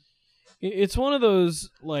 It's one of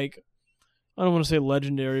those, like, I don't want to say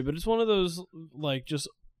legendary, but it's one of those, like, just,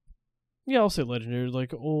 yeah, I'll say legendary,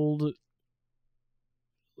 like, old,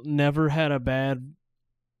 never had a bad,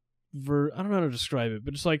 I don't know how to describe it,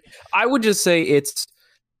 but it's like, I would just say it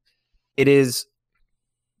is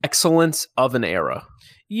excellence of an era.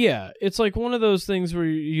 yeah, it's like one of those things where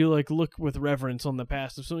you like, look with reverence on the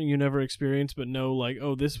past of something you never experienced, but know, like,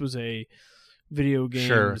 oh, this was a video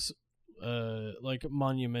Sure. games, like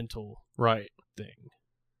monumental Right. thing.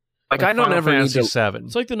 Like I don't Final ever need Fantasy to. 7.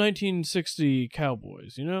 It's like the 1960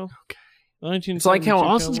 Cowboys, you know? Okay. The 1960 It's like how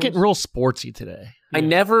Austin's Cowboys. getting real sportsy today. I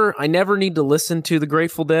never need to listen to the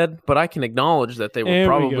Grateful Dead, but I can acknowledge that they were There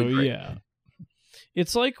probably we go, great. yeah.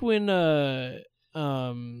 It's like when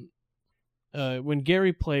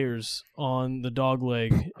Gary Players on the dog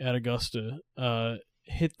leg at Augusta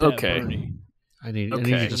hit that Okay. birdie. I need you Okay.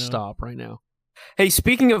 to You know? stop right now. Hey,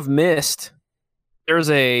 speaking of mist, there's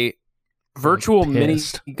a virtual mini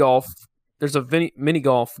pissed. golf. There's a mini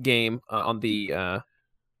golf game on the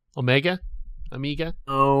Amiga?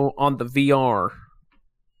 on the VR.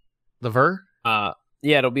 The Ver?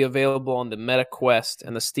 Yeah, it'll be available on the Meta Quest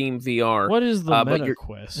and the Steam VR. What is the but Meta you're-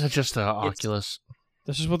 Quest? That's just the Oculus.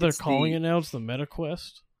 That's just what they're it's calling the- it now. It's the Meta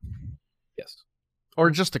Quest. Yes, Or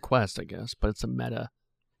just a Quest, I guess, but it's a meta.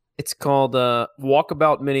 it's called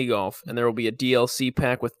Walkabout Mini Golf, and there will be a DLC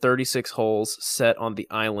pack with 36 holes set on the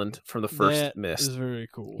island from the first That Mist. is very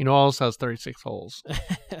cool. You know, all else has 36 holes.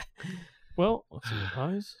 well, let's see.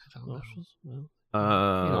 Eyes, I don't know. nostrils, mouth. You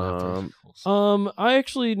don't have 36 holes. I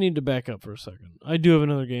actually need to back up for a second. I do have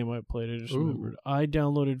another game I played. I just Ooh. remembered. I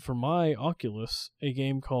downloaded for my Oculus a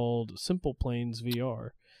game called Simple Planes VR.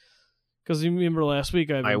 Because you remember last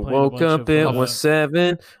week I woke up, it was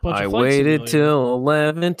 7. I waited till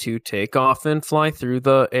 11 to take off and fly through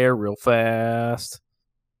the air real fast.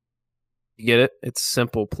 You get it? It's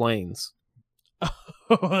Simple Planes.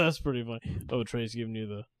 Oh, that's pretty funny. Oh, Trey's giving you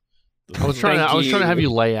the I was trying Thank to have you.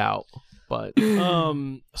 you lay out, but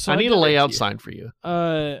So I need a did- layout sign for you.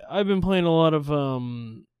 I've been playing a lot of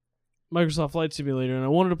Microsoft Flight Simulator, and I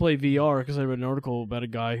wanted to play VR because I read an article about a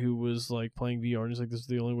guy who was like playing VR, and he's like, "This is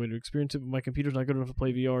the only way to experience it. But my computer's not good enough to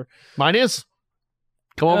play VR." Mine is.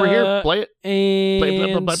 Come over here, play it.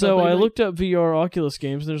 And play, so I play. looked up VR Oculus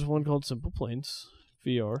games. There's one called Simple Planes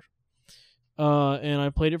VR, and I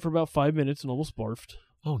played it for about 5 minutes and almost barfed.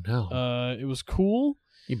 Oh no, It was cool.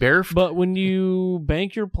 you barfed? But when you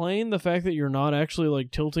bank your plane, the fact that you're not actually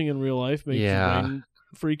like tilting in real life makes Yeah. your brain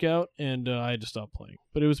freak out, and I had to stop playing.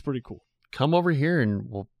 But it was pretty cool. Come over here and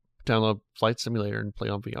we'll download Flight Simulator and play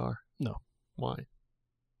on VR. No. Why?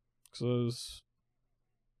 Because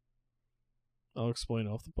I'll explain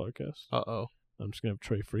off the podcast. Uh-oh. I'm just gonna have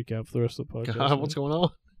Trey freak out for the rest of the podcast. God, what's going on?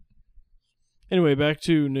 Anyway, back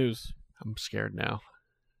to news. I'm scared now.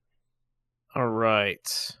 All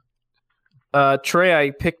right. Trey,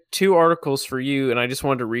 I picked 2 articles for you, and I just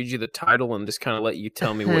wanted to read you the title and just kind of let you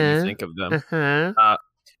tell me what you think of them. Uh-huh.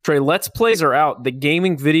 Trey, Let's Plays are out. The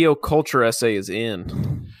gaming video culture essay is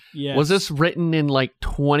in. Yeah. Was this written in like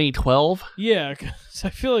 2012? Yeah, 'cause I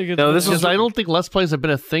feel like it's No, this was- Because I don't think Let's Plays have been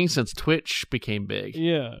a thing since Twitch became big.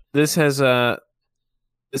 Yeah. This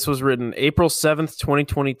was written April 7th,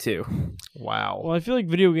 2022. Wow. Well, I feel like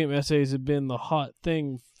video game essays have been the hot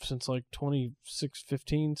thing since like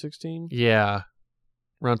 2015, 16. Yeah.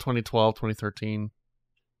 Around 2012, 2013.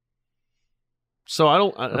 So I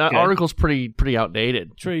don't. That Okay. article's pretty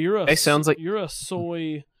outdated. Trey, you're a Hey, sounds like- you're a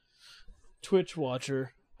soy Twitch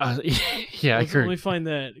watcher. Yeah, I Let me heard. find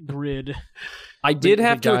that grid. I did The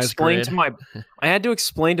have to guy's explain grid. to my I had to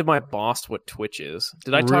explain to my boss what Twitch is.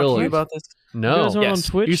 Did I talk to Really? you about this? You No, guys aren't on yes.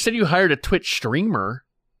 Twitch? you said you hired a Twitch streamer.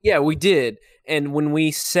 Yeah, we did. And when we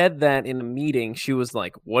said that in a meeting, she was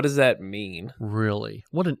like, "What does that mean?" Really?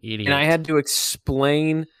 What an idiot! And I had to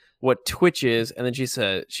explain what Twitch is, and then she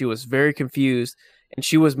said she was very confused, and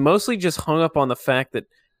she was mostly just hung up on the fact that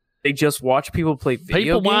they just watch people play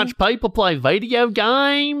video people watch games. people play video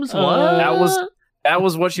games. What? That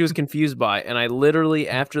was what she was confused by, and I literally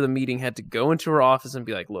after the meeting had to go into her office and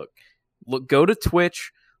be like, look, go to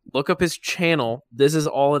Twitch, look up his channel. This is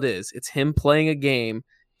all it is. It's him playing a game,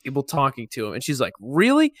 people talking to him." And she's like,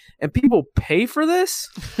 "Really? And people pay for this?"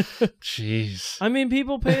 Jeez. I mean,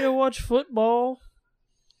 people pay to watch football.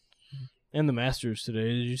 And the Masters today.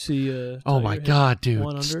 Did you see? Oh my Tiger hit God, 1 dude!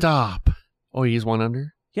 under? Stop. Oh, he's 1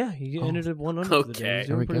 under. Yeah, he Oh. ended up 1 under for the day. Okay. He's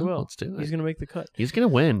There doing we pretty go. well. Let's do He's it. gonna make the cut. He's gonna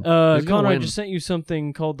win. He's gonna Connor, I win. just sent you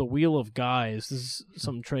something called the Wheel of Guys. This is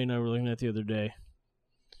something Trey and I were looking at the other day.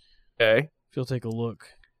 Okay. If you'll take a look.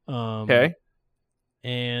 Okay.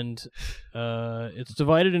 And it's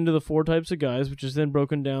divided into the 4 types of guys, which is then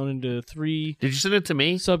broken down into 3 Did you send it to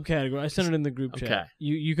me? subcategories. I sent it in the group chat. Okay.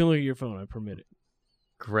 You can look at your phone. I permit it.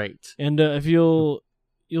 Great. And if you'll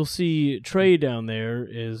see Trey down there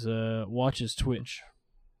is watches Twitch.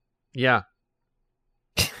 Yeah.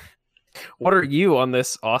 What are you on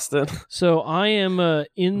this, Austin? So I am a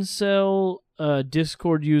incel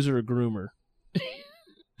Discord user groomer.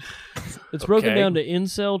 It's broken Okay. down to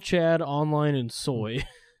incel, Chad, online, and soy.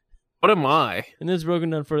 What am I? And this is broken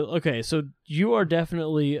down for. Okay, so you are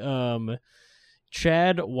definitely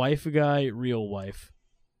Chad, wife guy, real wife.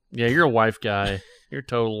 Yeah, you're a wife guy. You're a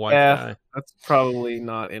total wife guy. That's probably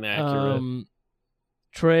not inaccurate.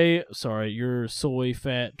 Trey, sorry, you're soy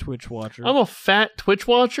fat Twitch watcher. I'm a fat Twitch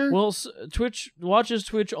watcher? Well, Twitch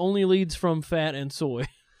only leads from fat and soy.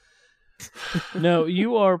 No,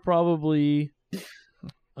 you are probably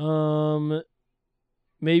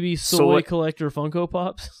maybe soy collector Funko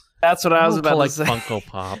Pops. That's what I was about to say. Funko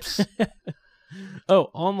Pops. Oh,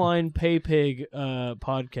 online PayPig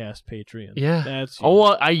podcast Patreon. Yeah. That's you. Oh,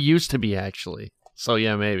 well, I used to be actually. So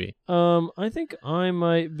yeah, maybe. I think I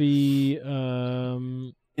might be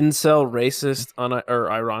Incel racist,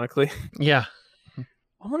 or ironically. Yeah.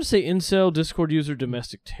 I'm gonna say incel, Discord user,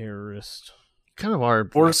 domestic terrorist. Kind of are.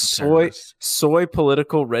 Or soy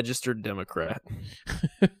political registered Democrat.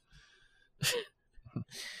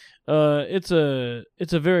 It's a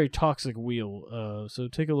very toxic wheel. So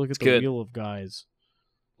take a look at the wheel of guys.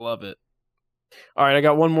 Love it. All right, I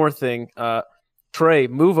got one more thing. Trey,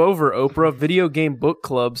 move over, Oprah. Video game book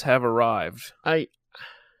clubs have arrived.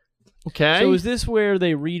 Okay. So is this where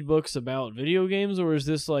they read books about video games, or is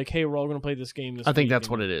this like, hey, we're all going to play this game this I think week that's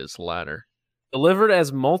what it is, the latter. Delivered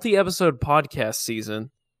as multi-episode podcast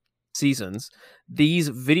seasons, these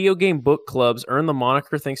video game book clubs earn the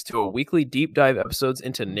moniker thanks to a weekly deep dive episodes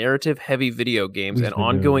into narrative-heavy video games and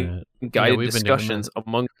ongoing guided discussions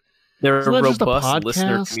among their robust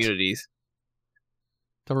listener communities.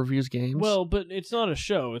 That reviews games? Well, but it's not a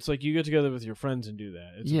show. It's like you get together with your friends and do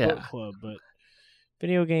that. It's a book club, but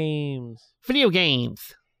video games. Video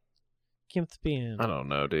games. Can't spin. I don't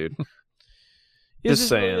know, dude. Is Just this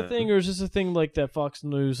saying. a thing, or is this a thing like that Fox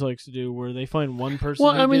News likes to do, where they find one person?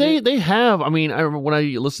 Well, I mean, did they have. I mean, I remember when I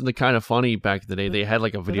listened to Kind of Funny back in the day, they had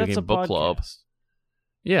like a video game book club.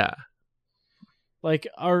 Yeah. Like,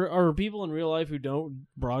 are people in real life who don't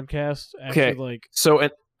broadcast actually like? So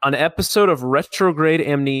an episode of Retrograde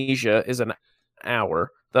Amnesia is an hour.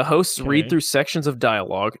 The hosts read through sections of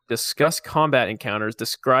dialogue, discuss combat encounters,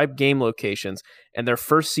 describe game locations, and their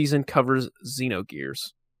first season covers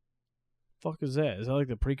Xenogears. Fuck is that? Is that like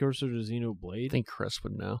the precursor to Xenoblade? I think Chris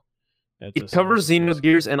would know. It covers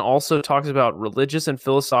Xenogears and also talks about religious and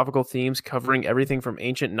philosophical themes, covering everything from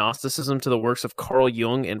ancient Gnosticism to the works of Carl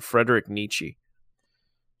Jung and Friedrich Nietzsche.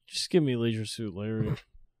 Just give me Leisure Suit Larry.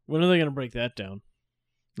 When are they going to break that down?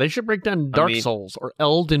 They should break down Dark Souls or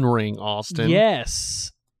Elden Ring, Austin.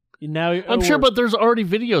 Yes. Now I'm sure, but there's already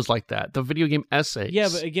videos like that. The video game essays. Yeah,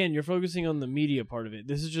 but again, you're focusing on the media part of it.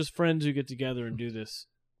 This is just friends who get together and do this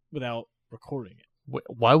without recording it.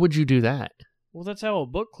 Why would you do that? Well, that's how a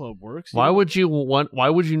book club works. Why would you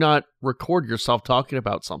not record yourself talking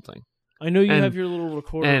about something? I know you have your little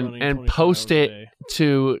recorder running and post it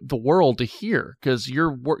to the world to hear, because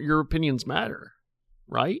your opinions matter,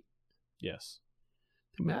 right? Yes,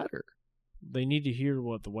 they matter. They need to hear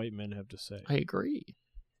what the white men have to say. I agree.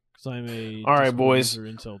 Because I'm a all right, boys.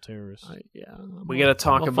 Incel terrorist. We got to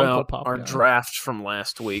talk about our draft from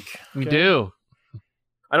last week. We do.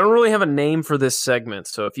 I don't really have a name for this segment,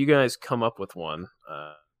 so if you guys come up with one,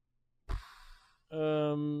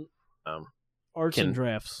 arts and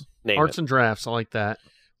drafts. Arts and drafts. I like that.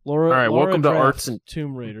 Laura. All right, Laura welcome Draft, to Arts and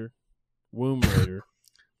Tomb Raider, Womb Raider,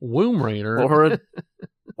 Womb Raider.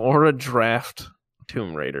 Laura Draft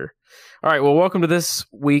Tomb Raider. All right, well, welcome to this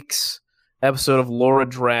week's episode of Laura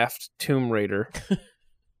Draft Tomb Raider.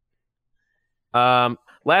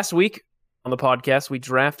 Last week on the podcast, we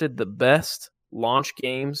drafted the best launch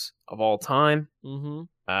games of all time.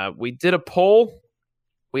 Mm-hmm. We did a poll.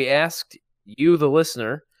 We asked you, the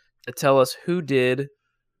listener, to tell us who did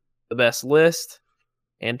the best list,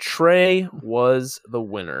 and Trey was the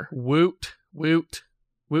winner. Woot, woot,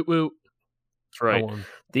 woot, woot. That's right.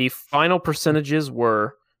 The final percentages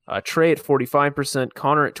were Trey at 45%,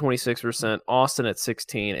 Connor at 26%, Austin at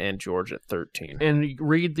 16%, and George at 13%. And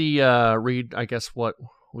read I guess, what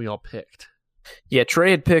we all picked. Yeah,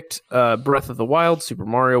 Trey had picked Breath of the Wild, Super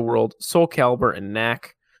Mario World, Soul Calibur, and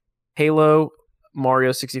Knack. Halo,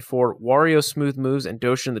 Mario 64, Wario Smooth Moves, and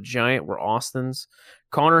Doshin the Giant were Austin's.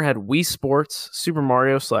 Connor had Wii Sports, Super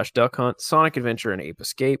Mario / Duck Hunt, Sonic Adventure, and Ape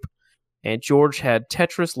Escape. And George had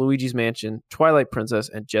Tetris, Luigi's Mansion, Twilight Princess,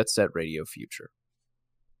 and Jet Set Radio Future.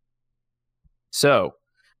 So,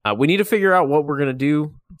 we need to figure out what we're going to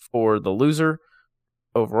do for the loser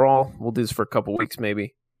overall. We'll do this for a couple weeks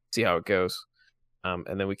maybe, see how it goes.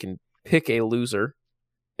 And then we can pick a loser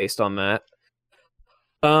based on that.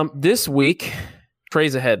 This week,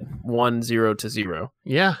 Trey's ahead 1-0-0.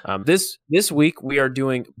 Yeah. This week we are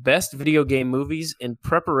doing best video game movies in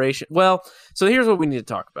preparation. Well, so here's what we need to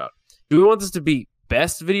talk about. Do we want this to be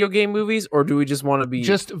best video game movies, or do we just want to be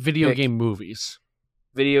Just video pick game movies.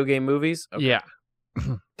 video game movies? Okay. Yeah.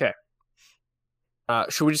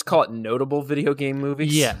 Should we just call it notable video game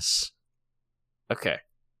movies? Yes. Okay.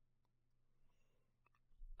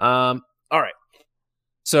 All right.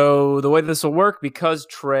 So the way this will work, because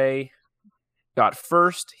Trey got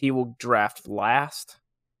first, he will draft last.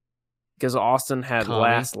 Because Austin had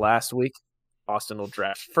Connie. last week, Austin will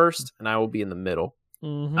draft first, and I will be in the middle.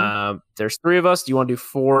 Mm-hmm. There's 3 of us. Do you want to do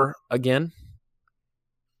 4 again?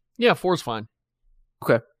 Yeah, 4's fine.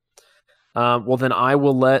 Well, then I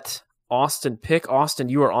will let Austin pick. Austin,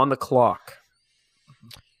 you are on the clock.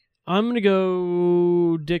 I'm going to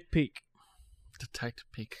go Dick Peak. Detective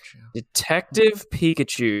Pikachu. Detective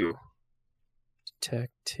Pikachu.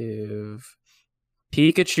 Detective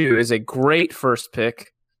Pikachu is a great first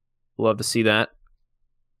pick. Love to see that.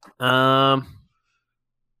 I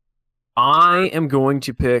am going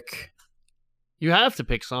to pick. You have to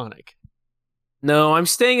pick Sonic. No, I'm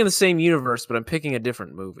staying in the same universe, but I'm picking a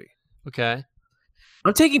different movie. Okay.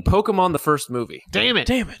 I'm taking Pokemon the first movie. Damn it.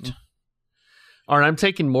 Damn it. All right, I'm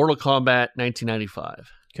taking Mortal Kombat 1995.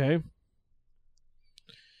 Okay.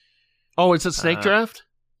 Oh, it's a snake draft?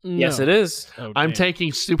 Yes, it is. Oh, I'm damn.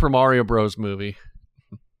 taking Super Mario Bros. Movie.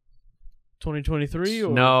 2023?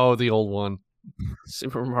 Or? No, the old one.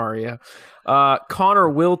 Super Mario. Connor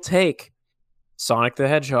will take Sonic the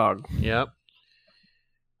Hedgehog. Yep.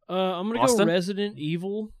 I'm going to go Austin? Resident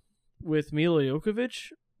Evil with Mila Jovovich.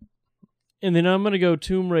 And then I'm going to go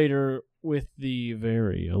Tomb Raider with the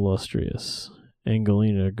very illustrious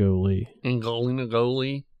Angelina Jolie. Angelina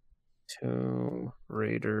Jolie. Tomb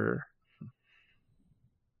Raider.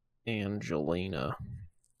 Angelina.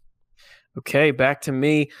 Okay, back to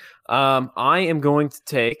me. I am going to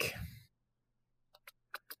take.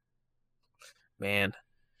 Man,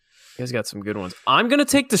 you guys got some good ones. I'm going to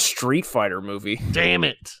take the Street Fighter movie. Damn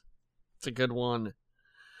it. It's a good one.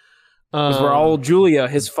 Because Raul Julia,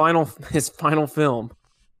 his final film.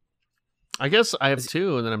 I guess I have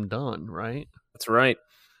 2 and then I'm done, right? That's right.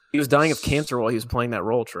 He was dying of cancer while he was playing that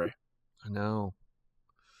role, Trey. I know.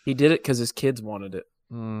 He did it because his kids wanted it.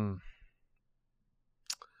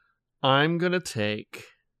 I'm going to take...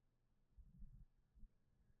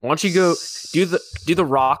 Why don't you go do the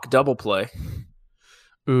Rock double play?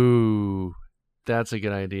 Ooh, that's a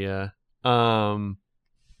good idea.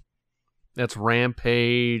 That's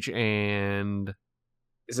Rampage and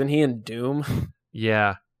Isn't he in Doom?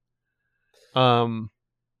 yeah. But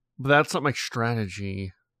that's not my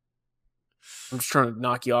strategy. I'm just trying to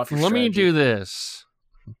knock you off your Let me strategy. do this.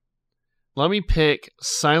 Let me pick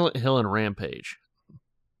Silent Hill and Rampage.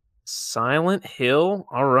 Silent Hill?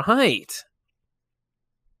 All right.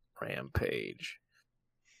 Rampage.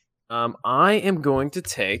 I am going to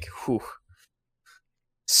take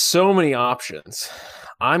so many options.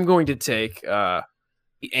 I'm going to take the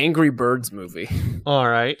Angry Birds movie. All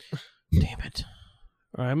right. Damn it.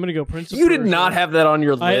 All right, I'm going to go Prince of You Persia. did not have that on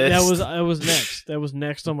your list. That was next. That was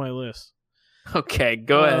next on my list. Okay,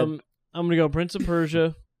 go ahead. I'm going to go Prince of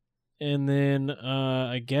Persia, and then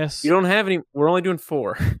I guess... You don't have any. We're only doing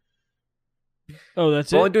 4. Oh,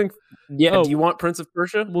 that's We're only it? doing. Yeah. Oh. Do you want Prince of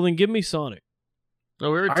Persia? Well, then give me Sonic.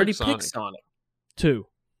 Oh, we I already already took Sonic. picked Sonic. 2.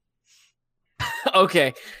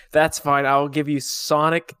 Okay, that's fine. I'll give you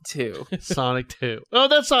Sonic 2. Sonic 2. Oh,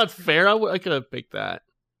 that's not fair. I could have picked that.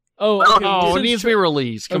 Oh, okay. Oh, it since needs to be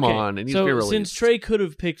released. Come okay, on. It needs so to be released. since Trey could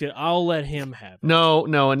have picked it, I'll let him have it.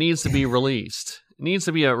 No, it needs to be released. It needs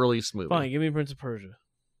to be a released movie. Fine, give me Prince of Persia.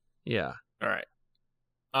 Yeah. All right.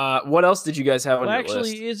 What else did you guys have on Well, your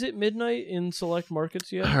actually, list? is it midnight in select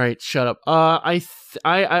markets yet? All right, shut up.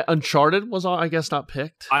 I Uncharted was, I guess, not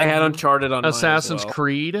picked. I had Uncharted on Assassin's mine as well.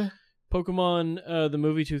 Creed, Pokemon, the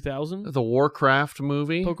movie 2000. the Warcraft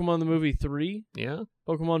movie. Pokemon, the movie 3. Yeah.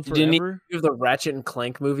 Pokemon Didn't Forever. you have the Ratchet and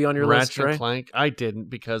Clank movie on your list, Ratchet Trey? and Clank. I didn't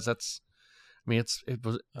because that's. I mean, it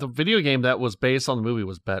was the video game that was based on the movie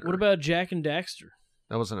was better. What about Jack and Daxter?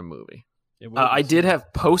 That wasn't a movie. It I was. did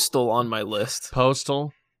have Postal on my list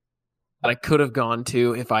Postal. that I could have gone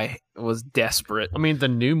to if I was desperate. I mean, the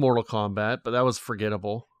new Mortal Kombat, but that was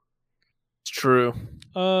forgettable. It's true.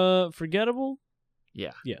 Forgettable?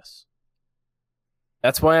 Yeah. Yes.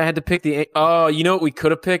 That's why I had to pick the. Oh, you know what we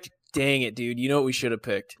could have picked? Dang it, dude! You know what we should have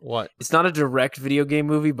picked? What? It's not a direct video game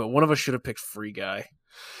movie, but one of us should have picked Free Guy.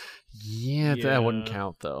 Yeah, Yeah. that wouldn't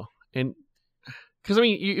count though. And because I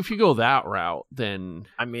mean, if you go that route, then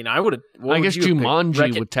I mean, I would have. I guess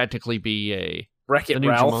Jumanji would technically be a Wreck-It the new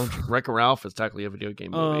Ralph. Jumanji. Wreck-It Ralph is technically a video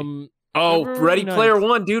game movie. Oh, February Ready 9th. Player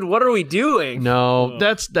One, dude! What are we doing? No, Oh.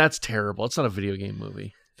 that's terrible. It's not a video game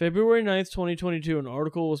movie. February 9th, 2022, an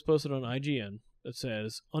article was posted on IGN. that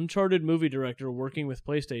says Uncharted movie director working with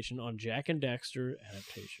PlayStation on Jak and Daxter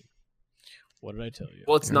adaptation. What did I tell you?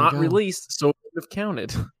 Well, it's There you not go. released, so it would have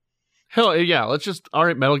counted. Hell yeah, all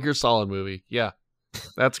right, Metal Gear Solid movie. Yeah,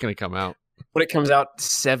 that's going to come out. When it comes out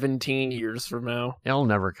 17 years from now. It'll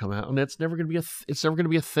never come out, and it's never going to be it's never going to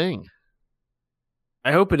be a thing.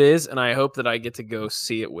 I hope it is, and I hope that I get to go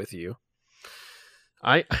see it with you.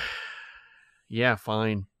 Yeah,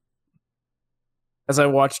 fine. As I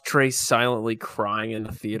watch Trey silently crying in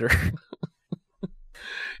the theater.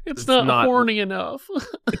 It's It's not not- horny enough.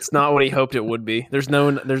 It's not what he hoped it would be. There's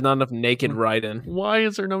not enough naked Raiden. Why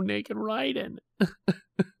is there no naked Raiden?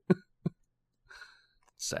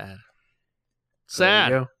 Sad.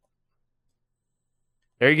 Sad.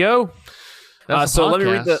 There you go. That's a so let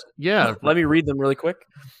me read podcast. Yeah. Let me read them really quick.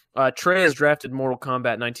 Trey has drafted Mortal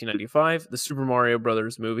Kombat 1995, the Super Mario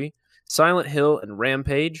Brothers movie, Silent Hill, and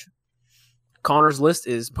Rampage. Connor's list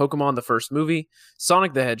is Pokemon the first movie,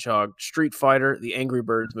 Sonic the Hedgehog, Street Fighter, the Angry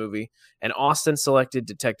Birds movie, and Austin selected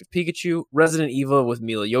Detective Pikachu, Resident Evil with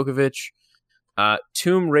Mila Jovovich,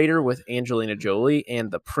 Tomb Raider with Angelina Jolie,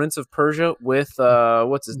 and The Prince of Persia with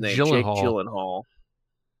what's his name? Gyllenhaal. Jake Gyllenhaal.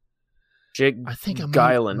 Jake I think I might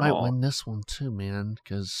Gyllenhaal. win this one too, man,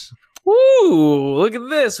 because Woo! Look at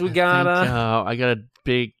this. We got I got a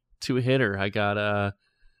big two-hitter. I got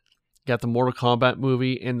the Mortal Kombat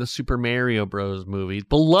movie and the Super Mario Bros. Movie.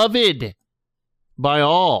 Beloved by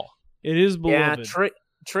all. It is beloved. yeah.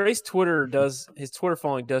 Trey's Twitter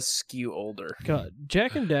following does skew older. God,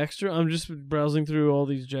 Jak and Daxter. I'm just browsing through all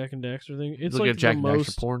these Jak and Daxter things. It's Look like at Jack the and Daxter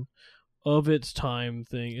most porn. of its time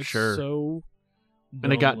thing. It's Sure. so.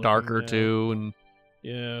 And it got dumb darker looking now. too and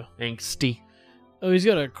Yeah. angsty. Oh, he's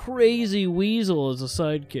got a crazy weasel as a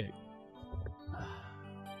sidekick.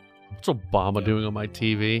 What's Obama doing on my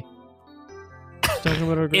TV? Talking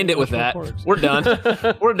about our great End it with national that. parks. We're done.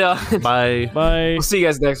 We're done. Bye. Bye. We'll see you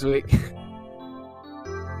guys next week.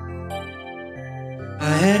 I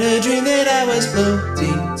had a dream that I was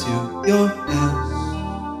floating to your house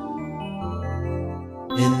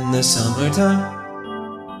in the summertime.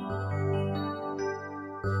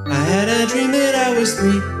 I had a dream that I was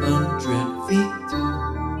 300 feet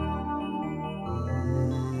tall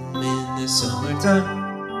in the summertime.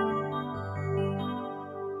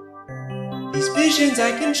 These visions,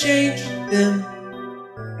 I can change them,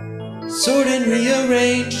 sort and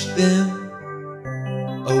rearrange them.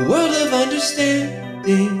 A world of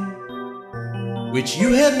understanding, which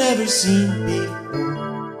you have never seen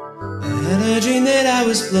before. I had a dream that I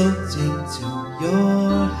was floating to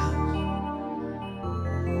your house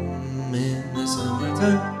in the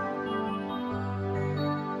summertime.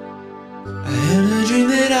 I had a dream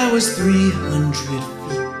that I was 300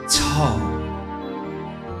 feet tall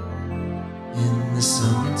in the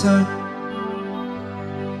summertime.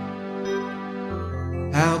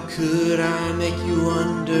 How could I make you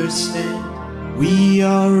understand? We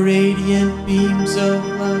are radiant beams of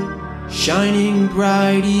light, shining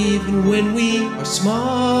bright even when we are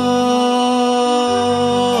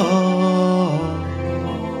small.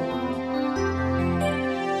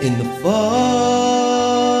 In the fall.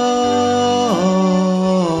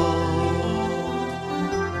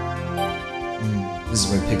 This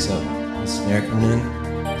is where it picks up. The snare coming in.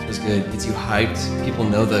 Feels good. Gets you hyped. People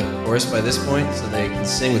know the chorus by this point, so they can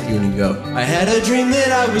sing with you when you go. I had a dream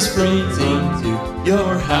that I was floating to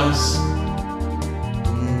your house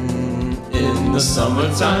in the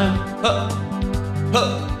summertime. Huh.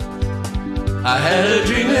 Huh. I had a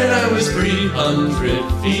dream that I was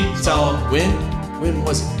 300 feet tall. When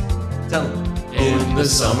was it? Tell me. In the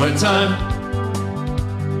summertime.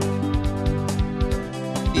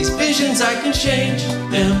 These visions, I can change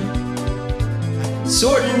them,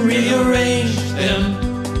 sort and rearrange them.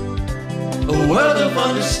 A world of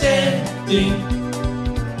understanding,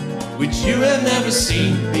 which you have never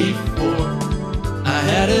seen before. I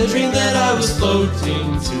had a dream that I was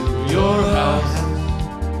floating to your house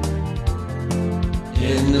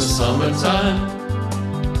in the summertime.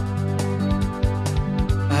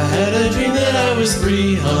 I had a dream that I was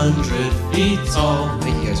 300 feet tall. I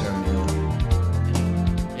think you guys are on your own.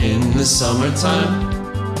 In the summertime.